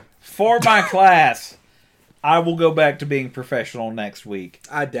again. For my class, I will go back to being professional next week.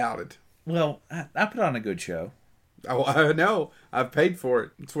 I doubt it. Well, I put on a good show. Oh, I know. I've paid for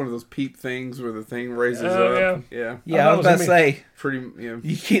it. It's one of those peep things where the thing raises Oh, up. Yeah. Yeah, I was about to say, Pretty,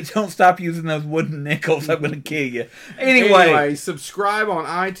 yeah. don't stop using those wooden nickels. I'm going to kill you. Anyway, subscribe on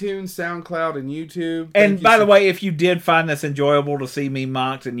iTunes, SoundCloud, and YouTube. and by the way, if you did find this enjoyable to see me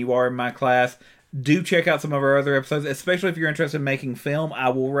mocked and you are in my class, do check out some of our other episodes, especially if you're interested in making film. I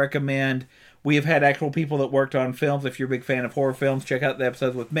will recommend, we have had actual people that worked on films. If you're a big fan of horror films, check out the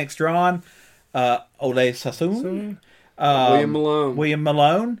episodes with Mick Strawn, Ole Sassoon, William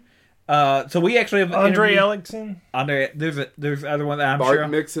Malone. So we actually have Andre interviewed- Ellickson. Andre, there's other one that I'm Bart sure.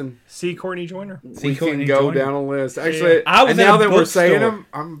 Mixon. C. Courtney Joyner. We Courtney can go Joyner. down a list. Actually, I was and in now a that we're saying bookstore. them,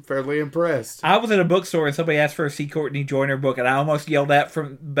 I'm fairly impressed. I was at a bookstore and somebody asked for a C. Courtney Joyner book, and I almost yelled out from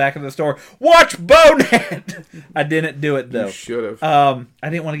the back of the store, "Watch Bonehead!" I didn't do it though. You should have. I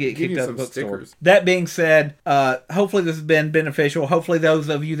didn't want to get Give kicked you out of some the bookstore. stickers. That being said, hopefully this has been beneficial. Hopefully those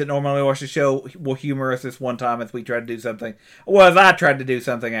of you that normally watch the show will humor us this one time as we try to do something. Well, as I tried to do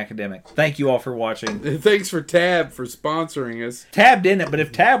something academic. Thank you all for watching. Thanks for Tab for sponsoring us. Tab didn't, but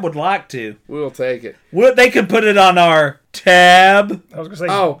if Tab would like to, We'll take it. they could put it on our Tab. I was going to say.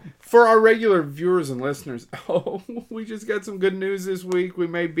 Oh, for our regular viewers and listeners, we just got some good news this week. We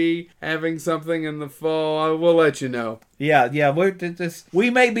may be having something in the fall. We'll let you know. Yeah. We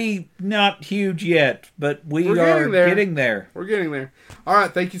may be not huge yet, but we're getting there. getting there. We're getting there. All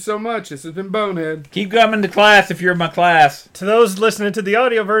right. Thank you so much. This has been Bonehead. Keep coming to class if you're in my class. To those listening to the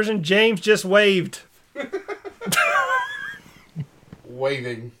audio version, James just waved.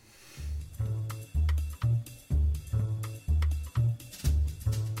 Waving.